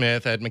 Rod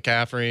Smith, Ed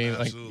McCaffrey,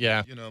 absolutely.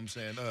 You know what I'm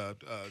saying?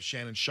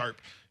 Shannon Sharp.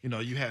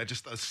 You had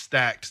just a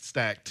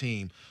stacked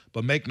team.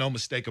 But make no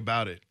mistake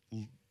about it,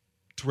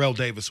 Terrell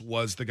Davis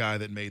was the guy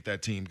that made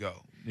that team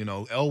go.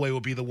 Elway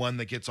will be the one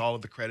that gets all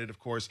of the credit, of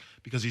course,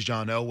 because he's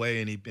John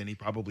Elway, and he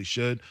probably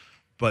should.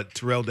 But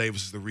Terrell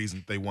Davis is the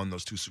reason they won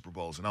those 2 Super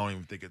Bowls, and I don't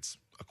even think it's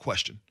a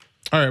question.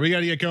 All right, we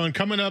got to get going.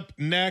 Coming up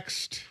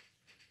next,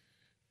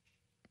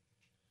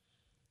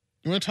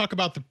 you want to talk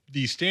about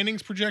the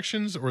standings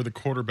projections or the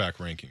quarterback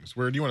rankings?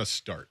 Where do you want to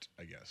start,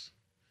 I guess?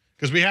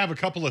 Because we have a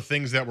couple of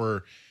things that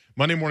were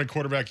Monday Morning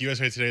Quarterback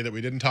USA Today that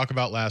we didn't talk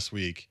about last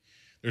week.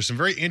 There's some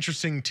very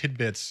interesting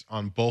tidbits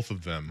on both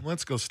of them.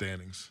 Let's go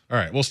standings. All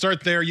right, we'll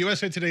start there.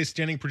 USA Today's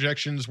standing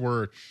projections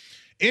were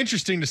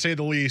interesting, to say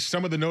the least.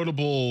 Some of the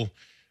notable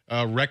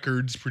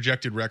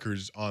projected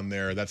records on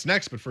there. That's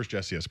next, but first,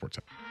 Jesse at Sports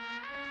Center.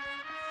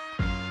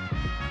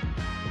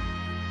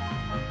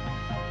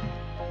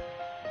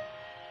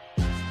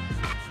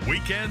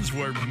 Weekends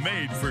were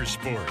made for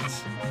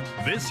sports.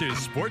 This is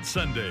Sports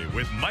Sunday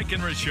with Mike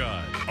and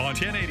Rashad on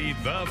 1080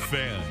 The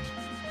Fan.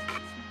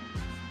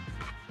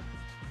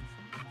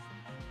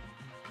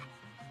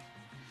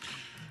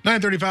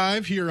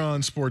 $9:35 here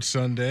on Sports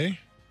Sunday.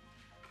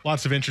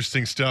 Lots of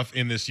interesting stuff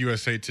in this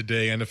USA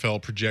Today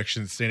NFL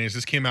projection standings.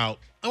 This came out,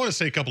 I want to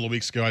say, a couple of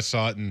weeks ago. I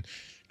saw it and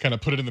kind of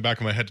put it in the back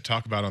of my head to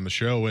talk about on the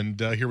show, and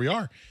here we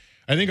are.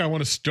 I think I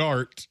want to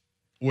start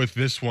with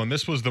this one.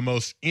 This was the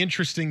most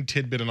interesting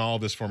tidbit in all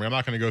of this for me. I'm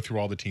not going to go through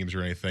all the teams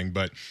or anything,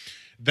 but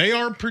they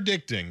are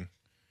predicting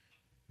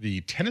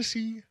the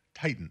Tennessee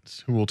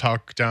Titans, who we'll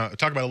talk about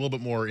a little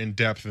bit more in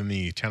depth in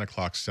the 10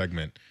 o'clock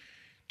segment,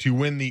 to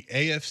win the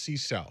AFC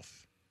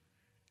South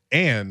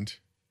and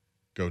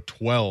go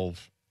 12-4.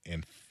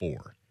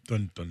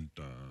 Dun, dun,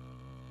 dun.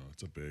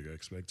 That's a big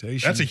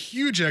expectation. That's a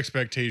huge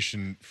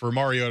expectation for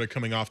Mariota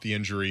coming off the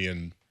injury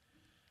and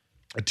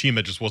a team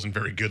that just wasn't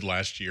very good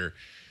last year.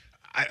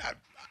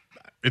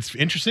 It's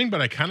interesting,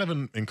 but I kind of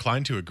am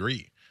inclined to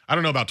agree. I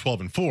don't know about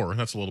 12-4.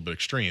 That's a little bit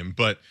extreme,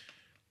 but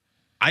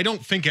I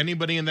don't think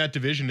anybody in that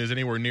division is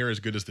anywhere near as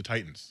good as the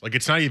Titans. Like,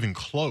 it's not even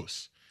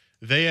close.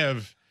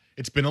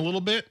 It's been a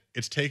little bit.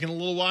 It's taken a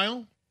little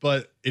while,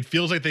 but it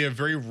feels like they have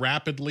very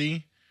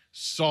rapidly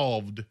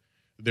solved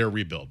their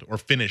rebuild or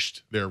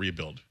finished their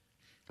rebuild,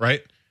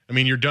 right? I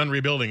mean, you're done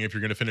rebuilding if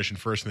you're going to finish in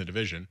first in the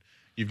division.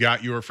 You've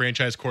got your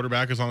franchise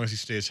quarterback as long as he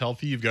stays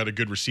healthy. You've got a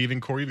good receiving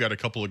core. You've got a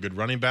couple of good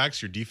running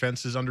backs. Your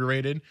defense is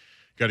underrated.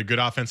 You've got a good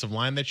offensive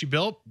line that you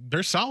built.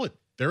 They're solid.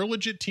 They're a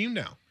legit team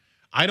now.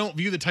 I don't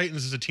view the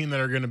Titans as a team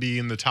that are going to be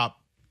in the top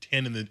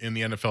 10 in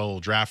the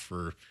NFL draft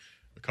for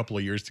a couple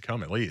of years to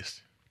come at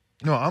least.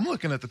 No, I'm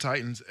looking at the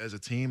Titans as a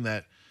team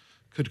that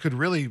could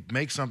really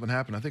make something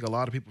happen. I think a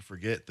lot of people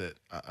forget that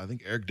I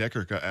think Eric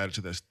Decker got added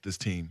to this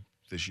team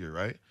this year,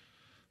 right?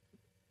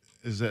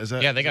 Is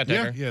that? Yeah, they got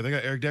Decker. Yeah, they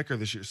got Eric Decker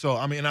this year. So,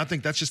 I mean, I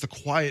think that's just a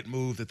quiet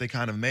move that they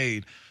kind of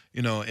made,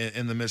 in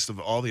the midst of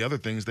all the other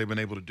things they've been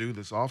able to do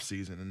this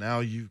offseason. And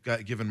now you've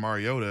given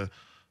Mariota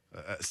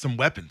some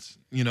weapons,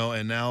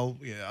 and now,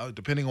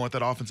 depending on what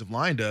that offensive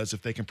line does,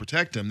 if they can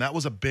protect him, that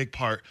was a big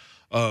part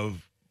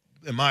of,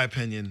 in my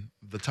opinion,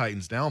 the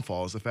Titans'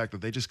 downfall is the fact that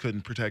they just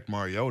couldn't protect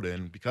Mariota.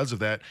 And because of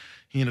that,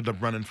 he ended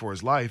up running for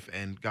his life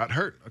and got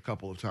hurt a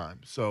couple of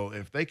times. So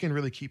if they can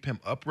really keep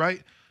him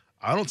upright,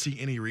 I don't see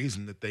any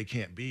reason that they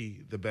can't be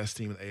the best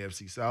team in the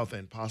AFC South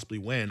and possibly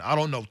win. I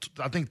don't know.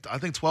 I think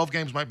 12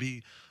 games might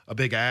be a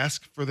big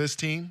ask for this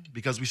team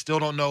because we still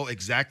don't know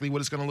exactly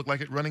what it's going to look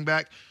like at running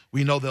back.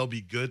 We know they'll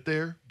be good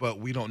there, but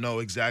we don't know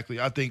exactly.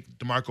 I think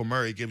DeMarco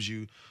Murray gives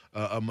you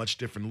a much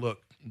different look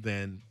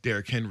than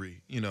Derrick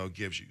Henry,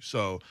 gives you.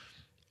 So,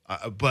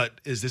 but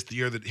is this the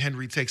year that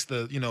Henry takes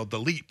the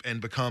leap and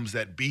becomes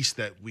that beast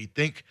that we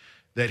think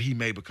that he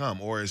may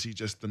become, or is he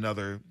just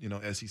another,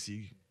 SEC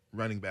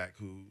running back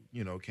who,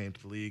 came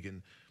to the league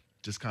and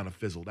just kind of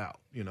fizzled out,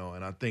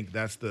 and I think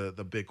that's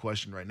the big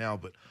question right now.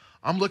 But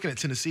I'm looking at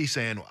Tennessee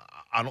saying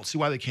I don't see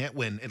why they can't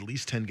win at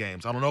least 10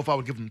 games. I don't know if I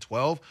would give them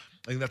 12.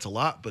 I think that's a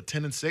lot, but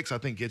 10-6 I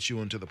think gets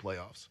you into the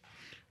playoffs.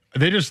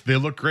 They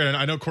look great. And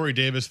I know Corey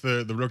Davis,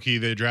 the rookie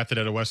they drafted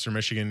out of Western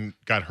Michigan,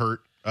 got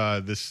hurt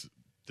this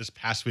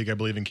past week, I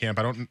believe, in camp.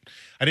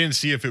 I didn't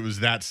see if it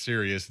was that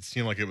serious. It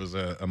seemed like it was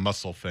a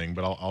muscle thing,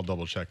 but I'll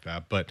double check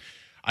that. But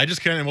I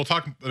just and we'll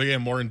talk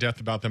again more in depth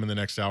about them in the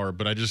next hour.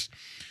 But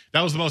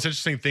that was the most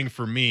interesting thing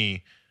for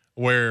me,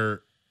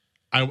 where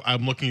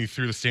I'm looking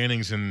through the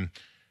standings and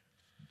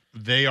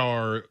they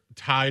are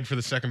tied for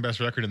the second best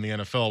record in the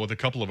NFL with a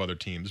couple of other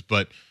teams.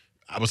 But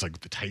I was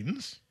like, the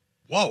Titans?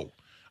 Whoa.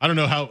 I don't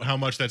know how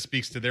much that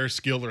speaks to their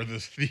skill or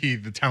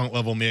the talent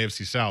level in the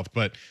AFC South,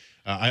 but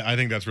I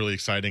think that's really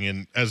exciting.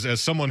 And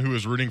as someone who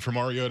is rooting for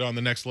Mariota on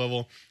the next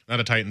level, not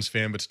a Titans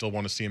fan, but still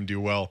want to see him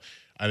do well,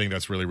 I think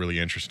that's really, really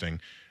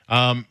interesting.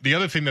 The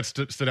other thing that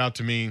stood out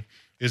to me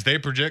is they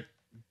project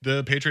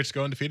the Patriots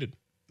go undefeated.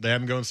 They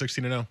have them going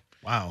 16-0.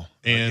 Wow.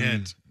 And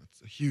again, it's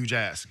a huge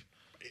ask.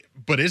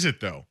 But is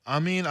it, though? I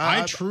mean,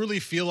 I truly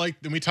feel like,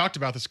 and we talked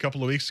about this a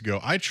couple of weeks ago,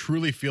 I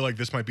truly feel like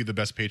this might be the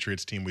best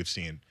Patriots team we've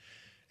seen.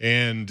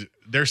 And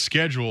their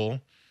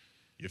schedule,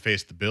 you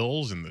face the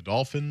Bills and the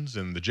Dolphins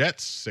and the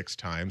Jets 6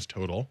 times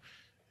total.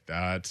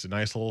 That's a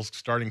nice little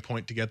starting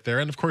point to get there.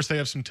 And, of course, they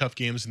have some tough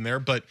games in there.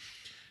 But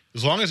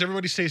as long as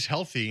everybody stays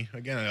healthy,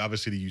 again,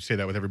 obviously you say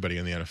that with everybody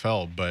in the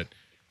NFL, but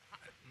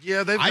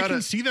yeah, I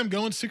can see them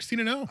going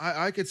 16-0.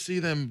 I could see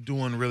them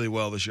doing really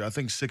well this year. I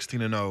think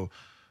 16-0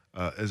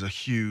 is a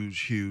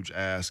huge, huge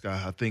ask.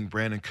 I think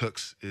Brandon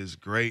Cooks is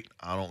great.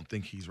 I don't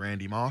think he's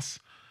Randy Moss.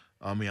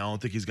 I don't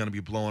think he's going to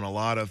be blowing a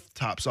lot of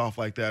tops off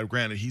like that.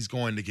 Granted, he's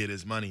going to get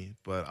his money,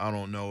 but I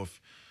don't know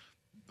if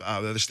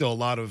there's still a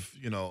lot of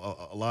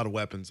a lot of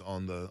weapons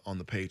on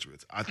the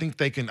Patriots. I think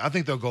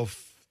they'll go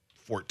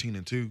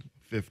 14-2,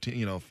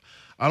 15.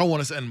 I don't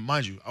want to say, and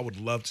mind you, I would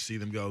love to see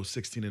them go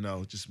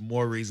 16-0. Just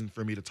more reason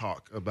for me to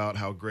talk about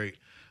how great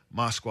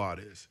my squad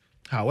is.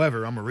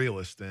 However, I'm a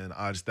realist, and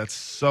that's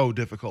so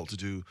difficult to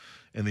do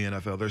in the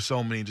NFL. There's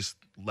so many just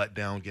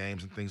letdown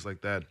games and things like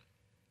that.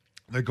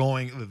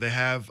 They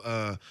have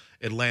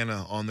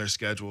Atlanta on their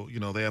schedule.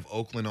 They have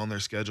Oakland on their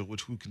schedule,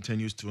 who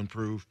continues to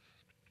improve.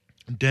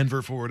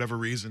 Denver, for whatever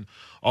reason,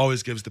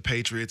 always gives the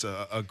Patriots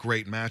a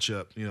great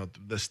matchup.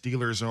 The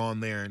Steelers are on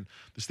there, and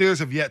the Steelers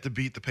have yet to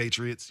beat the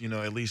Patriots,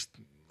 at least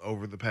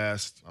over the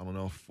past,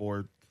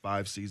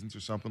 4-5 seasons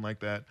or something like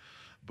that.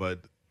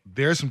 But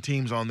there's some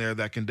teams on there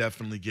that can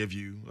definitely give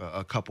you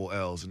a couple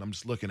L's, and I'm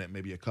just looking at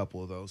maybe a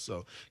couple of those.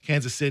 So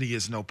Kansas City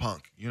is no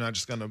punk. You're not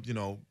just going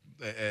to,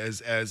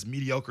 as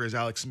mediocre as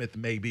Alex Smith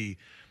may be,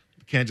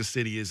 Kansas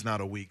City is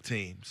not a weak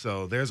team.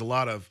 So there's a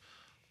lot of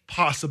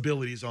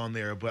possibilities on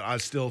there, but I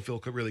still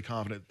feel really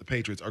confident the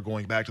Patriots are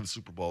going back to the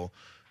Super Bowl,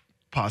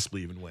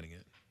 possibly even winning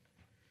it.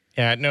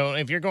 Yeah, no,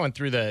 if you're going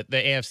through the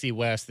AFC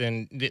West,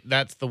 then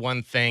that's the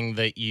one thing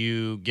that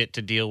you get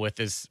to deal with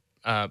is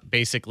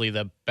basically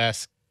the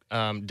best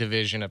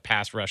division of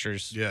pass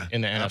rushers in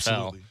the NFL.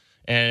 Absolutely.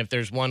 And if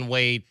there's one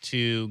way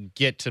to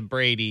get to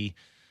Brady,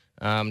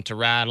 to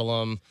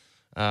rattle him,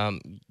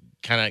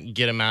 kind of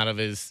get him out of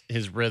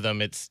his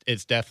rhythm,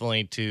 it's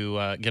definitely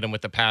to get him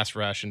with the pass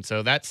rush. And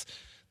so that's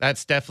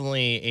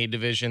definitely a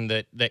division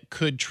that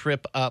could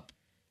trip up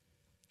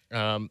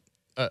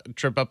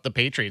the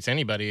Patriots.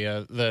 Anybody,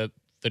 the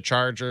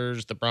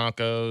Chargers, the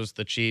Broncos,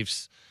 the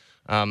Chiefs,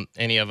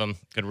 any of them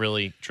could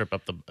really trip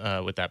up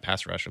with that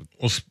pass rush.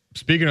 Well,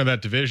 speaking of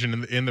that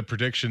division, in the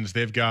predictions,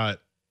 they've got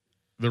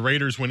the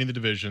Raiders winning the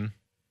division,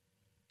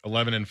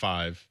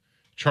 11-5,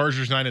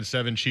 Chargers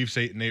 9-7, Chiefs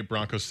 8-8,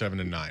 Broncos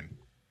 7-9.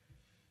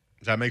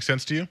 Does that make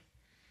sense to you?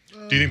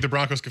 Do you think the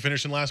Broncos could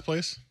finish in last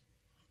place?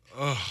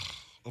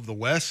 Of the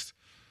West?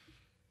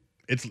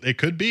 It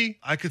could be.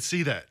 I could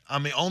see that.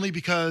 Only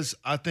because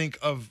I think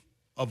of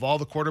all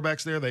the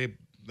quarterbacks there, they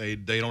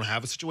don't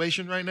have a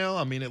situation right now.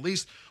 At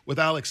least with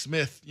Alex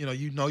Smith,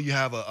 you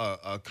have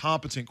a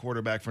competent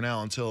quarterback for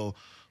now until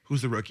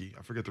who's the rookie?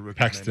 I forget the rookie.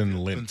 Paxton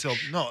Lynch.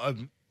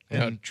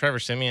 Trevor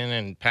Siemian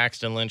and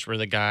Paxton Lynch were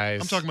the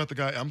guys. I'm talking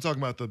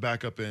about the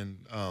backup in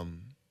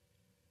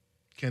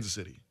Kansas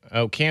City.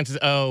 Oh, Kansas.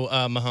 Oh,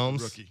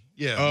 Mahomes. Rookie.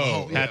 Yeah.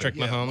 Mahomes. Patrick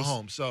Mahomes.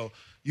 Mahomes. So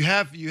you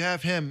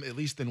have him at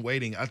least in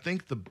waiting. I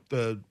think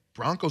the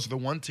Broncos are the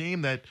one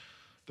team that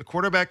the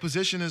quarterback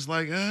position is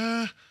like,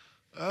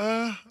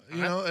 I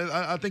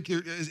think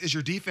is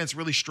your defense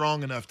really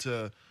strong enough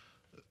to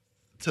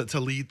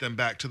lead them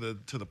back to the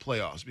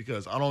playoffs?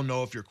 Because I don't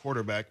know if your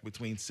quarterback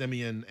between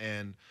Siemian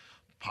and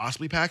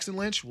possibly Paxton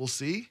Lynch, we'll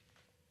see.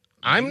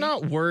 I'm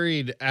not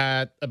worried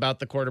about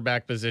the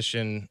quarterback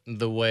position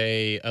the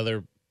way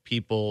other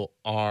people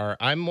are.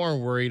 I'm more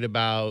worried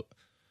about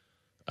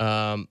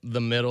the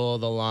middle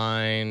of the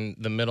line,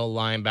 the middle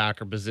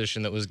linebacker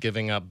position that was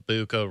giving up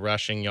buco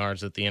rushing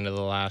yards at the end of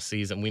the last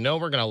season. We know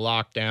we're going to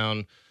lock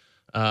down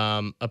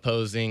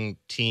opposing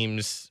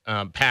teams'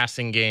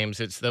 passing games.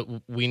 It's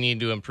that we need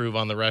to improve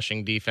on the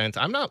rushing defense.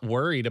 I'm not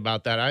worried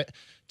about that.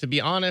 To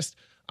be honest,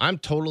 I'm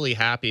totally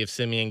happy if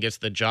Simeon gets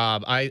the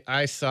job.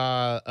 I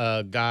saw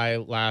a guy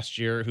last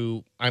year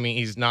who, I mean,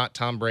 he's not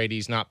Tom Brady,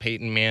 he's not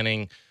Peyton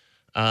Manning,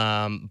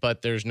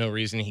 but there's no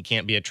reason he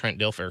can't be a Trent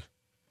Dilfer.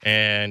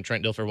 And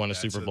Trent Dilfer won a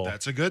Super Bowl.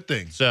 That's a good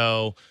thing.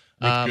 So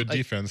with good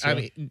defense. I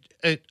mean,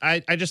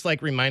 I just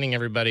like reminding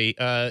everybody,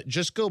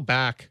 just go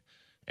back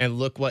and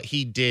look what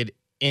he did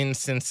in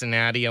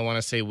Cincinnati. I want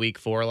to say week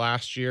 4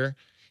 last year,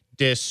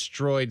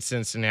 destroyed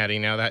Cincinnati.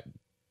 Now that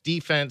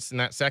defense and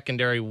that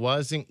secondary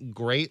wasn't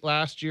great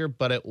last year,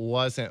 but it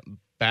wasn't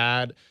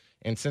bad.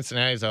 And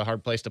Cincinnati is a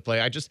hard place to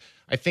play.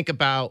 I think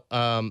about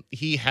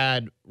he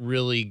had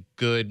really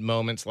good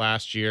moments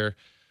last year,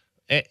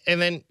 and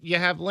then you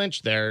have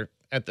Lynch there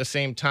at the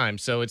same time.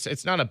 So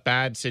it's not a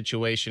bad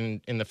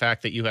situation in the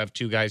fact that you have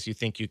 2 guys you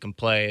think you can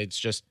play. It's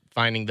just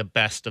finding the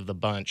best of the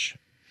bunch.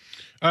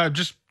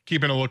 Just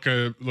keeping a look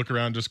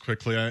around just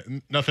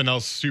quickly. Nothing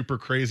else super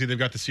crazy. They've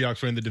got the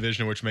Seahawks winning the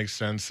division, which makes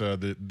sense.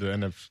 The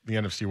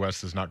NFC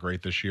West is not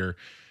great this year.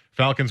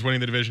 Falcons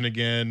winning the division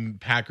again.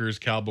 Packers,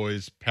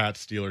 Cowboys,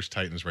 Pats, Steelers,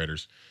 Titans,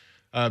 Raiders.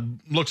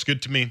 Looks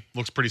good to me.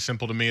 Looks pretty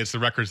simple to me. It's the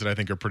records that I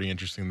think are pretty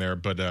interesting there.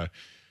 But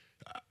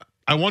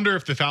I wonder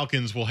if the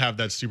Falcons will have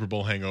that Super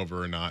Bowl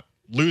hangover or not.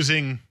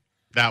 Losing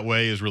that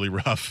way is really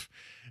rough.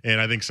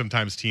 And I think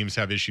sometimes teams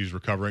have issues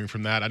recovering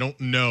from that. I don't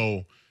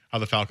know how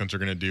the Falcons are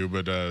going to do,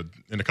 but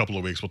in a couple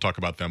of weeks, we'll talk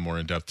about them more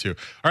in depth too.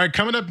 All right,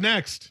 coming up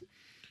next,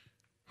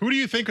 who do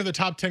you think are the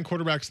top 10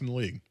 quarterbacks in the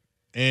league?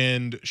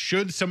 And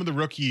should some of the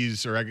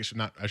rookies, or I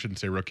shouldn't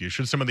say rookies,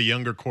 should some of the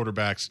younger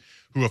quarterbacks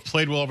who have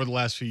played well over the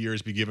last few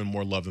years be given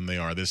more love than they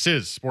are? This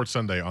is Sports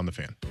Sunday on The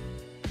Fan.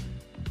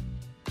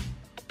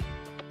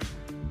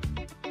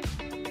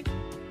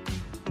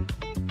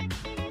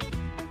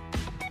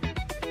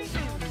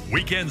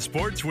 Weekend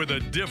sports with a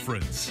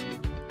difference.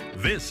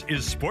 This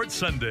is Sports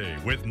Sunday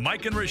with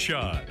Mike and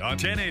Rashad on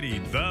 1080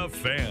 The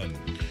Fan.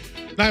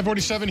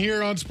 9:47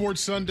 here on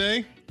Sports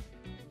Sunday.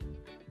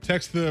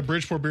 Text the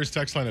Bridgeport Beers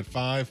text line at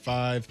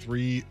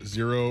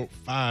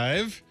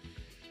 55305.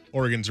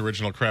 Oregon's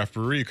original craft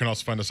brewery. You can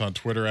also find us on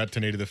Twitter at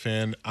 1080 The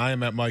Fan. I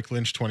am at Mike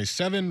Lynch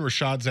 27.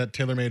 Rashad's at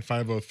TaylorMade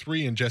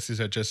 503, and Jesse's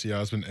at Jesse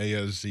Osmond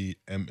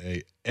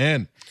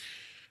ASZMAN.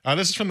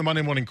 This is from the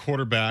Monday Morning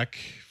Quarterback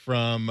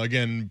from,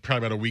 again,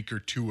 probably about a week or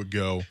 2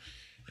 ago.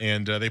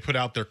 And they put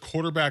out their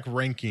quarterback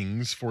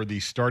rankings for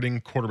the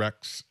starting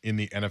quarterbacks in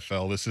the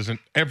NFL. This isn't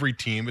every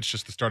team. It's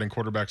just the starting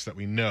quarterbacks that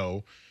we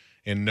know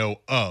and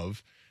know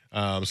of.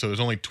 So there's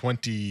only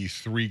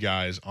 23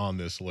 guys on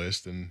this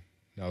list. And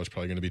now it's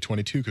probably going to be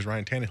 22 because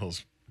Ryan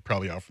Tannehill's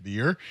probably out for the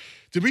year.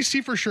 Did we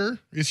see for sure?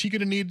 Is he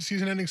going to need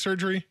season-ending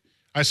surgery?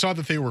 I saw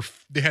that they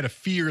had a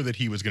fear that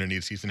he was going to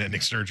need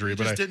season-ending surgery.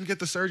 But didn't get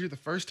the surgery the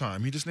first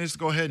time. He just needs to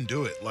go ahead and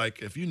do it.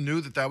 Like, if you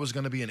knew that was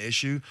going to be an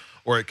issue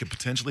or it could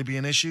potentially be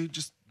an issue,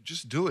 just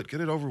do it.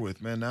 Get it over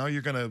with, man. Now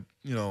you're going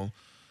to,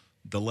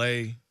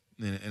 delay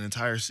an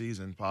entire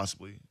season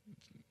possibly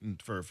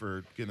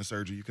for getting a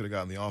surgery. You could have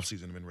gotten the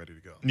offseason and been ready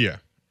to go. Yeah.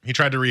 He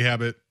tried to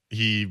rehab it.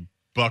 He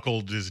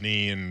buckled his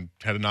knee and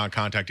had a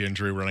non-contact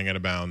injury running out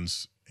of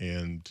bounds.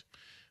 And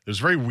there's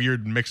very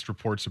weird mixed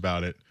reports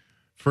about it.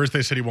 First,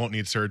 they said he won't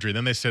need surgery.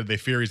 Then they said they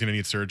fear he's going to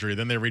need surgery.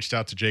 Then they reached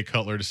out to Jay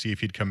Cutler to see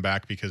if he'd come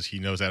back because he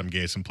knows Adam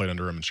Gase and played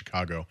under him in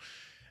Chicago.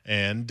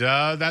 And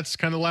that's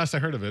kind of the last I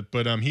heard of it.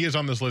 But he is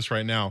on this list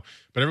right now.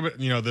 But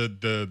everybody,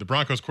 the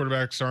Broncos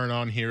quarterbacks aren't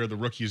on here. The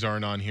rookies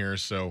aren't on here.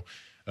 So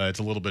it's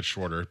a little bit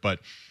shorter. But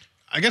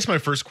I guess my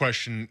first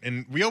question,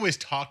 and we always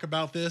talk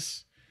about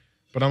this,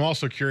 but I'm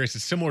also curious.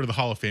 It's similar to the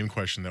Hall of Fame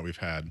question that we've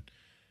had.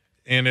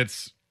 And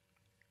it's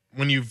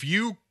when you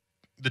view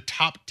the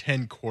top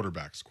 10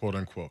 quarterbacks, quote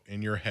unquote,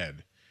 in your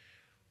head,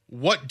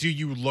 what do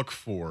you look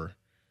for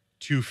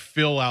to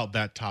fill out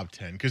that top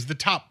 10? Because the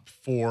top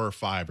 4 or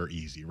 5 are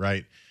easy,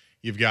 right?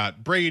 You've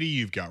got Brady,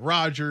 you've got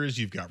Rodgers,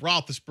 you've got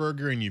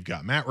Roethlisberger, and you've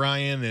got Matt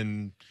Ryan,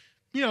 and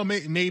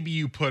maybe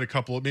you put a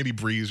couple, maybe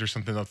Breeze or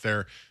something up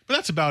there, but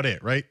that's about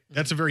it, right?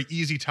 That's a very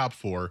easy top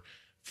 4.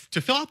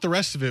 To fill out the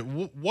rest of it,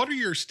 what are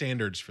your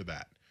standards for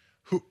that?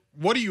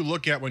 What do you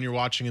look at when you're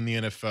watching in the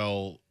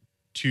NFL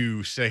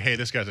to say, hey,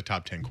 this guy's a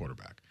top 10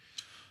 quarterback?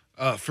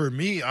 For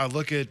me, I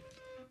look at,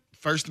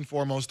 first and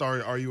foremost,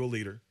 are you a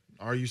leader?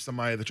 Are you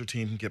somebody that your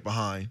team can get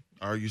behind?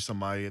 Are you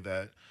somebody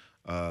that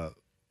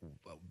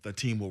the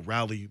team will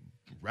rally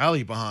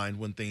behind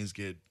when things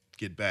get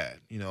bad?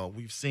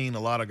 We've seen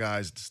a lot of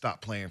guys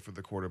stop playing for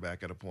the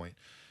quarterback at a point.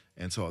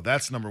 And so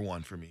that's number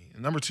 1 for me.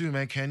 And number 2,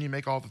 man, can you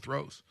make all the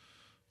throws?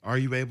 Are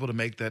you able to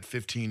make that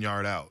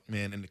 15-yard out,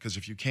 man? And because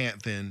if you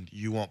can't, then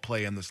you won't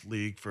play in this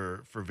league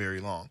for very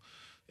long.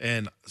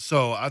 And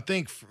so I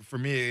think for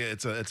me,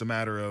 it's a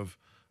matter of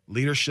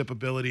leadership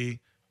ability,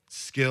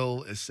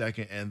 skill is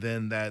second, and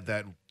then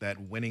that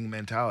winning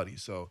mentality.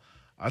 So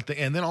I think,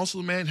 and then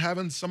also, man,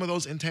 having some of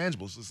those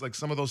intangibles. It's like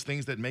some of those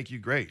things that make you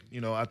great.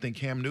 I think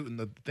Cam Newton,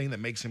 the thing that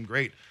makes him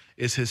great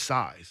is his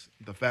size.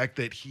 The fact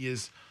that he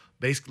is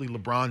basically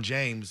LeBron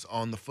James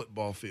on the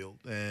football field,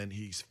 and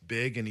he's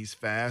big and he's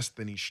fast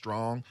and he's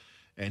strong,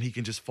 and he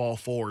can just fall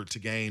forward to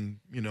gain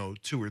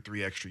 2 or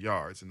 3 extra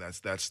yards, and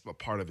that's a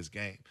part of his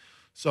game.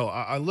 So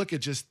I look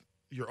at just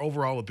your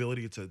overall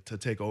ability to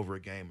take over a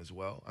game as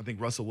well. I think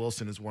Russell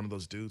Wilson is one of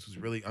those dudes who's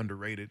really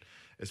underrated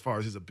as far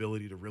as his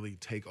ability to really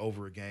take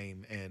over a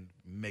game and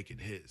make it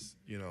his.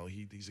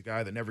 He's a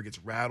guy that never gets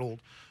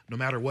rattled. No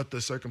matter what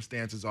the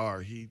circumstances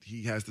are,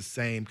 he has the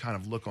same kind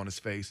of look on his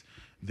face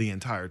the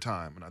entire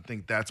time. And I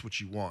think that's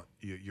what you want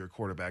your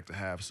quarterback to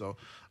have. So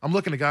I'm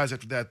looking at guys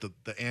after that,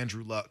 the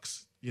Andrew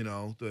Lucks,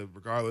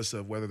 regardless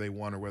of whether they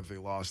won or whether they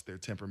lost, their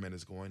temperament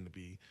is going to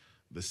be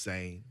the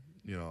same.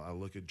 I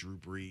look at Drew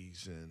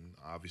Brees, and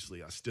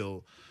obviously I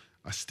still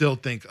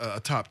think a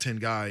top 10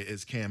 guy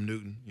is Cam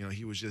Newton.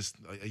 He was just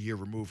a year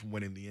removed from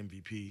winning the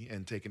MVP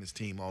and taking his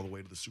team all the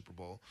way to the Super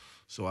Bowl.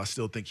 So I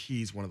still think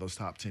he's one of those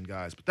top 10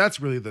 guys. But that's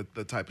really the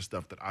type of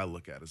stuff that I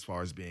look at as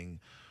far as being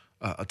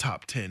a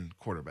top 10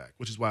 quarterback,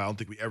 which is why I don't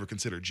think we ever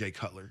consider Jay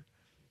Cutler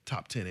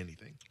top 10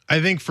 anything.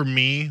 I think for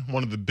me,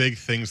 one of the big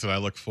things that I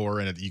look for,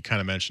 and you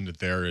kind of mentioned it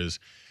there, is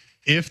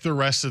if the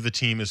rest of the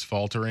team is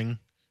faltering,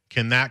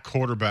 can that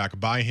quarterback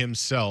by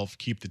himself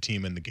keep the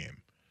team in the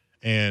game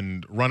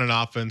and run an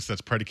offense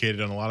that's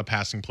predicated on a lot of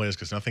passing plays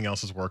because nothing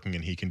else is working,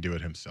 and he can do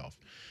it himself?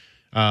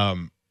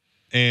 And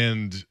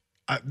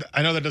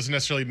I know that doesn't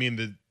necessarily mean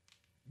the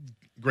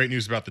great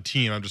news about the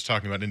team. I'm just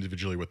talking about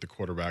individually with the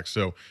quarterback.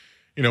 So,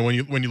 when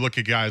you look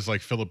at guys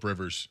like Phillip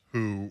Rivers,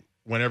 who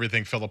when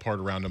everything fell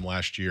apart around him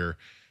last year,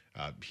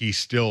 he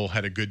still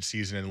had a good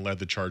season and led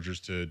the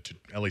Chargers to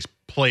at least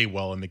play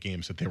well in the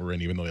games that they were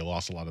in, even though they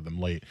lost a lot of them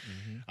late.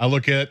 Mm-hmm. I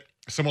look at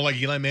someone like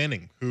Eli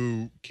Manning,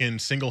 who can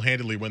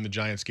single-handedly win the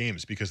Giants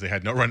games because they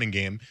had no running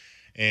game.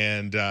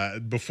 And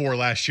before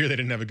last year, they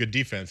didn't have a good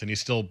defense, and he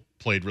still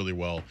played really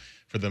well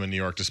for them in New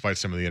York despite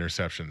some of the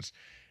interceptions.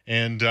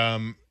 And,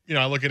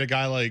 I look at a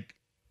guy like,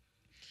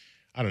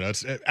 I don't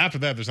know. After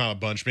that, there's not a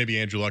bunch. Maybe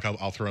Andrew Luck,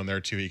 I'll throw in there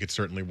too. He could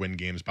certainly win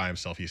games by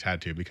himself. He's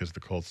had to because the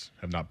Colts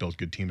have not built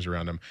good teams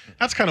around him.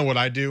 That's kind of what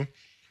I do.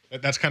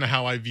 That's kind of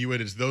how I view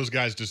it, is those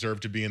guys deserve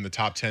to be in the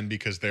top 10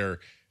 because they're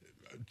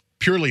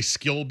purely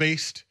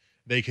skill-based.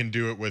 They can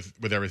do it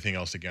with everything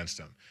else against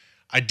them.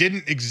 I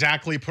didn't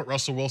exactly put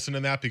Russell Wilson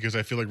in that because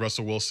I feel like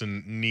Russell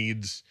Wilson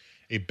needs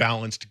a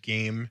balanced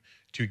game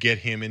to get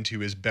him into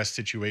his best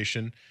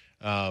situation.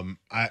 Russell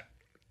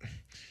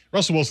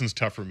Wilson's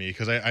tough for me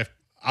because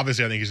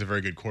obviously I think he's a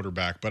very good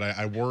quarterback, but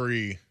I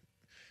worry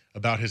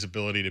about his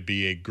ability to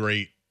be a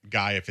great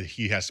guy if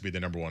he has to be the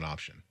number one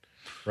option,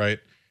 right?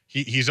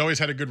 He's always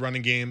had a good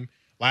running game.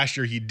 Last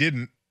year he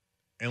didn't,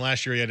 and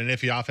last year he had an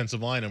iffy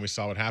offensive line, and we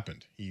saw what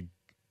happened. He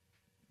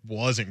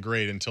wasn't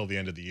great until the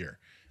end of the year.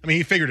 I mean,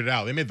 he figured it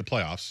out. They made the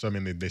playoffs. So, I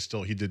mean,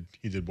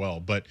 he did well,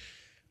 but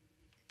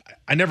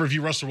I never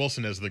view Russell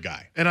Wilson as the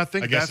guy. And I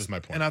think that's my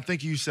point. And I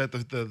think you said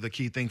the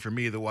key thing for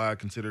me, the why I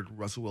considered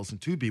Russell Wilson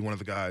to be one of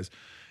the guys,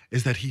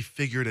 is that he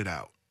figured it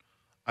out.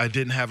 I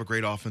didn't have a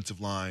great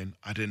offensive line.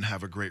 I didn't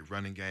have a great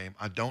running game.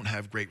 I don't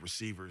have great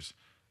receivers,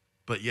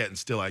 but yet and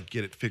still I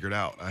get it figured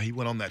out. He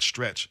went on that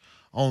stretch.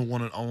 I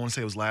want to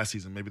say it was last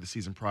season, maybe the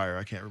season prior.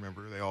 I can't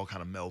remember. They all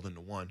kind of meld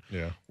into one.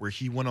 Yeah. Where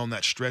he went on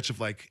that stretch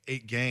of like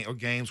 8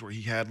 games where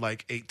he had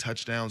like 8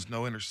 touchdowns,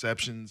 no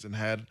interceptions, and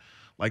had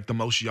like the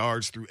most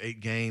yards through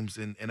 8 games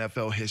in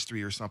NFL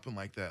history or something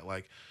like that.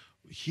 Like,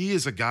 he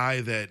is a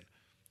guy that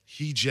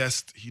he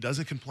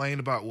doesn't complain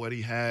about what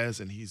he has,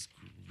 and he's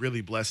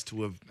really blessed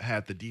to have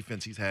had the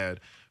defense he's had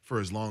for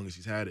as long as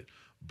he's had it.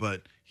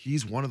 But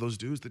he's one of those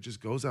dudes that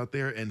just goes out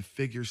there and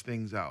figures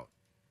things out.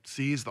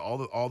 Sees all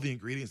the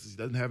ingredients he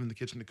doesn't have in the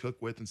kitchen to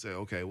cook with, and say,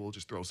 okay, we'll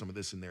just throw some of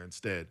this in there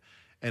instead,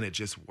 and it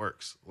just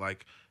works.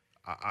 Like,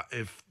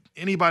 if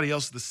anybody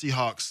else is the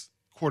Seahawks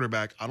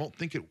quarterback, I don't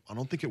think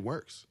it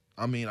works.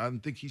 I mean, I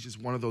think he's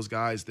just one of those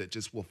guys that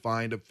just will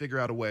figure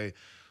out a way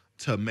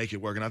to make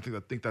it work, and I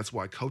think that's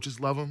why coaches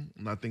love him,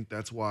 and I think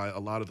that's why a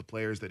lot of the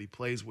players that he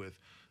plays with,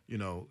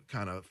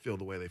 kind of feel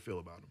the way they feel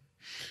about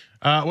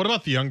him. What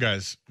about the young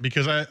guys?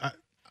 Because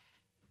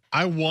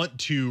I want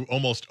to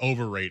almost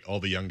overrate all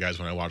the young guys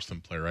when I watch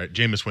them play, right?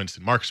 Jameis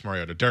Winston, Marcus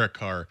Mariota, Derek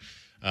Carr,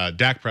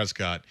 Dak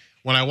Prescott.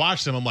 When I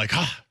watch them, I'm like,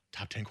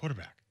 top 10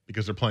 quarterback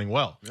because they're playing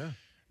well. Yeah.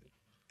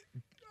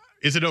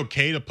 Is it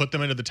okay to put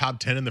them into the top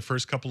 10 in the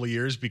first couple of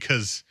years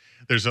because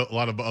there's a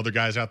lot of other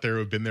guys out there who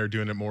have been there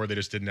doing it more? They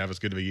just didn't have as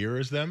good of a year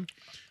as them?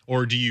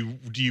 Or do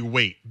you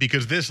wait?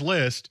 Because this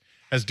list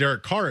has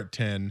Derek Carr at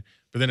 10,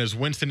 but then has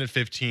Winston at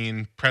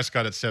 15,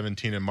 Prescott at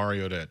 17, and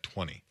Mariota at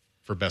 20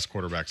 for best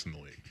quarterbacks in the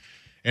league.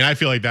 And I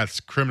feel like that's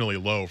criminally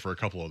low for a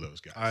couple of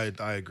those guys.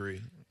 I agree.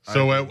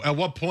 So at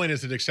what point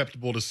is it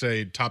acceptable to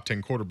say top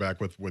 10 quarterback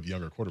with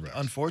younger quarterbacks?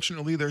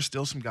 Unfortunately, there's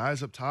still some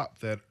guys up top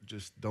that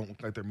just don't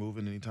look like they're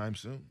moving anytime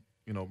soon.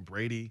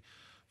 Brady,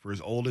 for as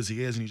old as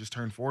he is, and he just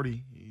turned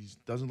 40, he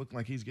doesn't look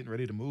like he's getting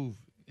ready to move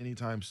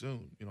anytime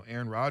soon. You know,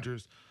 Aaron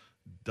Rodgers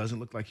doesn't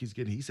look like he's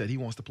getting. He said he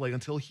wants to play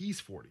until he's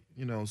 40.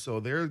 You know, so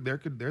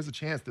there's a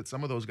chance that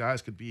some of those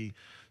guys could be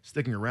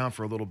sticking around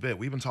for a little bit.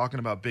 We've been talking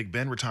about Big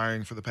Ben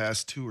retiring for the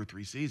past 2 or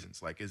 3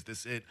 seasons. Like, is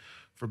this it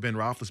for Ben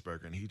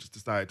Roethlisberger? And he just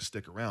decided to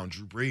stick around.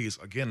 Drew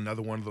Brees, again,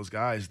 another one of those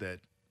guys that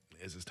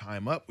is his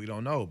time up. We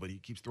don't know, but he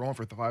keeps throwing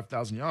for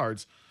 5,000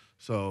 yards.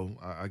 So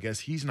I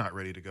guess he's not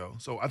ready to go.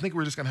 So I think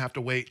we're just going to have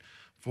to wait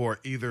for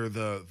either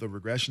the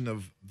regression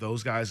of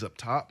those guys up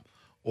top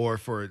or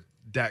for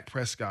Dak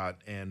Prescott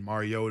and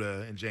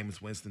Mariota and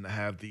Jameis Winston to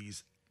have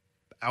these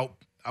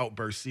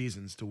outburst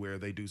seasons to where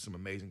they do some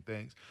amazing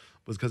things.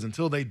 Because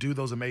until they do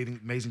those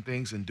amazing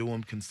things and do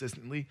them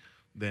consistently,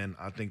 then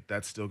I think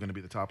that's still going to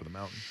be the top of the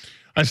mountain.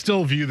 I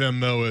still view them,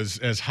 though,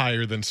 as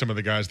higher than some of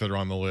the guys that are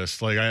on the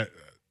list. Like,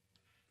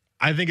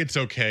 I think it's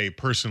okay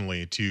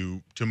personally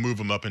to move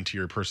them up into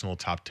your personal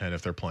top 10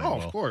 if they're playing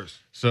well. Of course.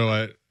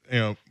 So,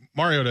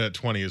 Mariota at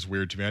 20 is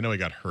weird to me. I know he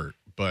got hurt,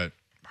 but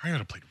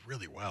Mariota played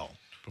really well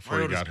before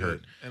Mariota's he got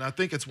hurt. And I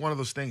think it's one of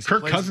those things.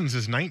 Kirk Cousins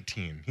is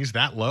 19. He's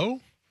that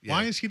low? Yeah.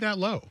 Why is he that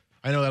low?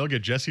 I know that'll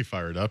get Jesse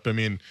fired up. I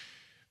mean,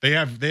 they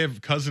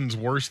have Cousins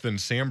worse than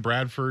Sam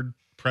Bradford,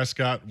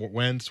 Prescott,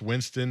 Wentz,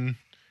 Winston,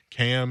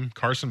 Cam,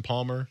 Carson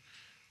Palmer.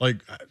 Like,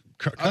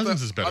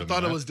 Cousins is better than that.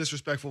 I thought it was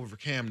disrespectful for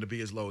Cam to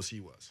be as low as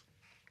he was.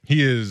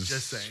 He is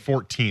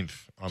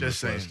 14th on this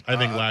saying. list. I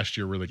think last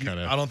year really kind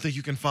of. I don't think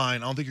you're going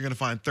to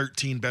find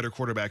 13 better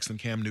quarterbacks than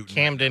Cam Newton.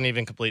 Cam didn't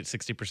even complete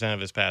 60%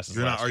 of his passes.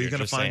 Are you going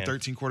to find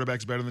 13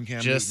 quarterbacks better than Cam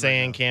Newton? Just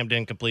saying, Cam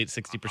didn't complete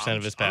 60%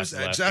 of his passes.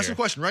 Just ask a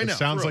question right now.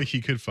 Sounds like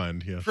he could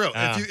find. Yeah,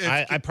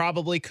 I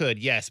probably could.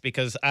 Yes,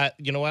 because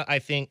you know what? I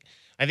think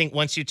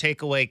once you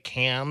take away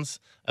Cam's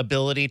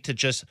ability to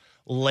just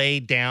lay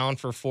down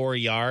for 4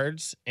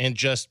 yards and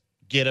just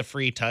get a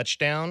free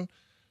touchdown,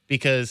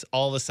 because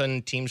all of a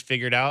sudden teams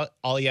figured out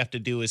all you have to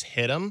do is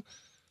hit them.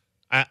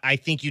 I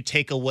think you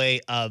take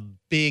away a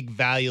big,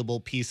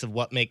 valuable piece of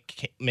what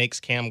makes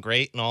Cam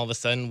great, and all of a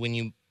sudden when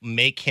you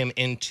make him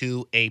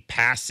into a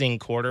passing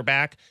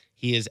quarterback,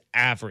 he is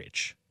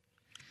average.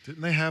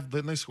 Didn't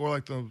they score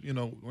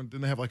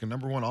didn't they have like a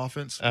number 1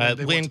 offense?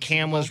 When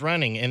Cam was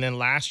running. And then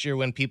last year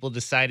when people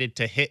decided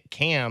to hit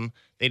Cam,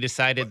 they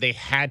decided they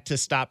had to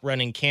stop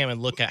running Cam and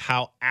look at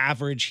how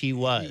average he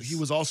was. He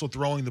was also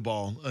throwing the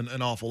ball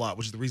an awful lot,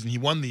 which is the reason he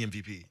won the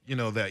MVP,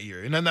 that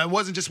year. And then that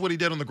wasn't just what he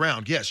did on the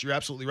ground. Yes, you're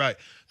absolutely right.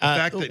 The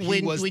fact that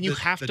he was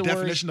the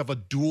definition of a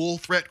dual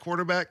threat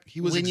quarterback,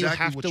 he was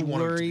exactly what you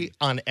wanted him to be. When you have to worry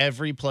on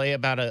every play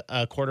about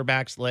a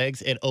quarterback's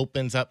legs, it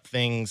opens up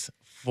things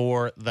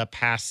for the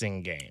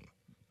passing game.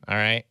 All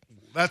right.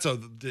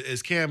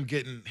 Is Cam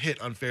getting hit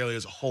unfairly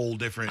is a whole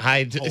different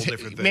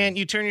thing. Man,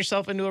 you turn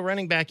yourself into a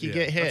running back, you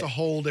get hit. That's a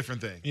whole different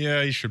thing.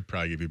 Yeah, you should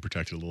probably be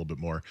protected a little bit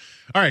more.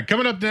 All right,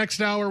 coming up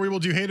next hour, we will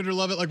do Hate It or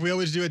Love It like we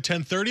always do at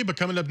 10:30. But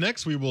coming up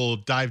next, we will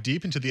dive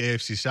deep into the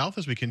AFC South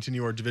as we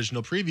continue our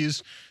divisional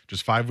previews.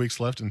 Just 5 weeks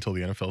left until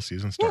the NFL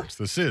season starts.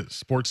 This is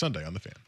Sports Sunday on The Fan.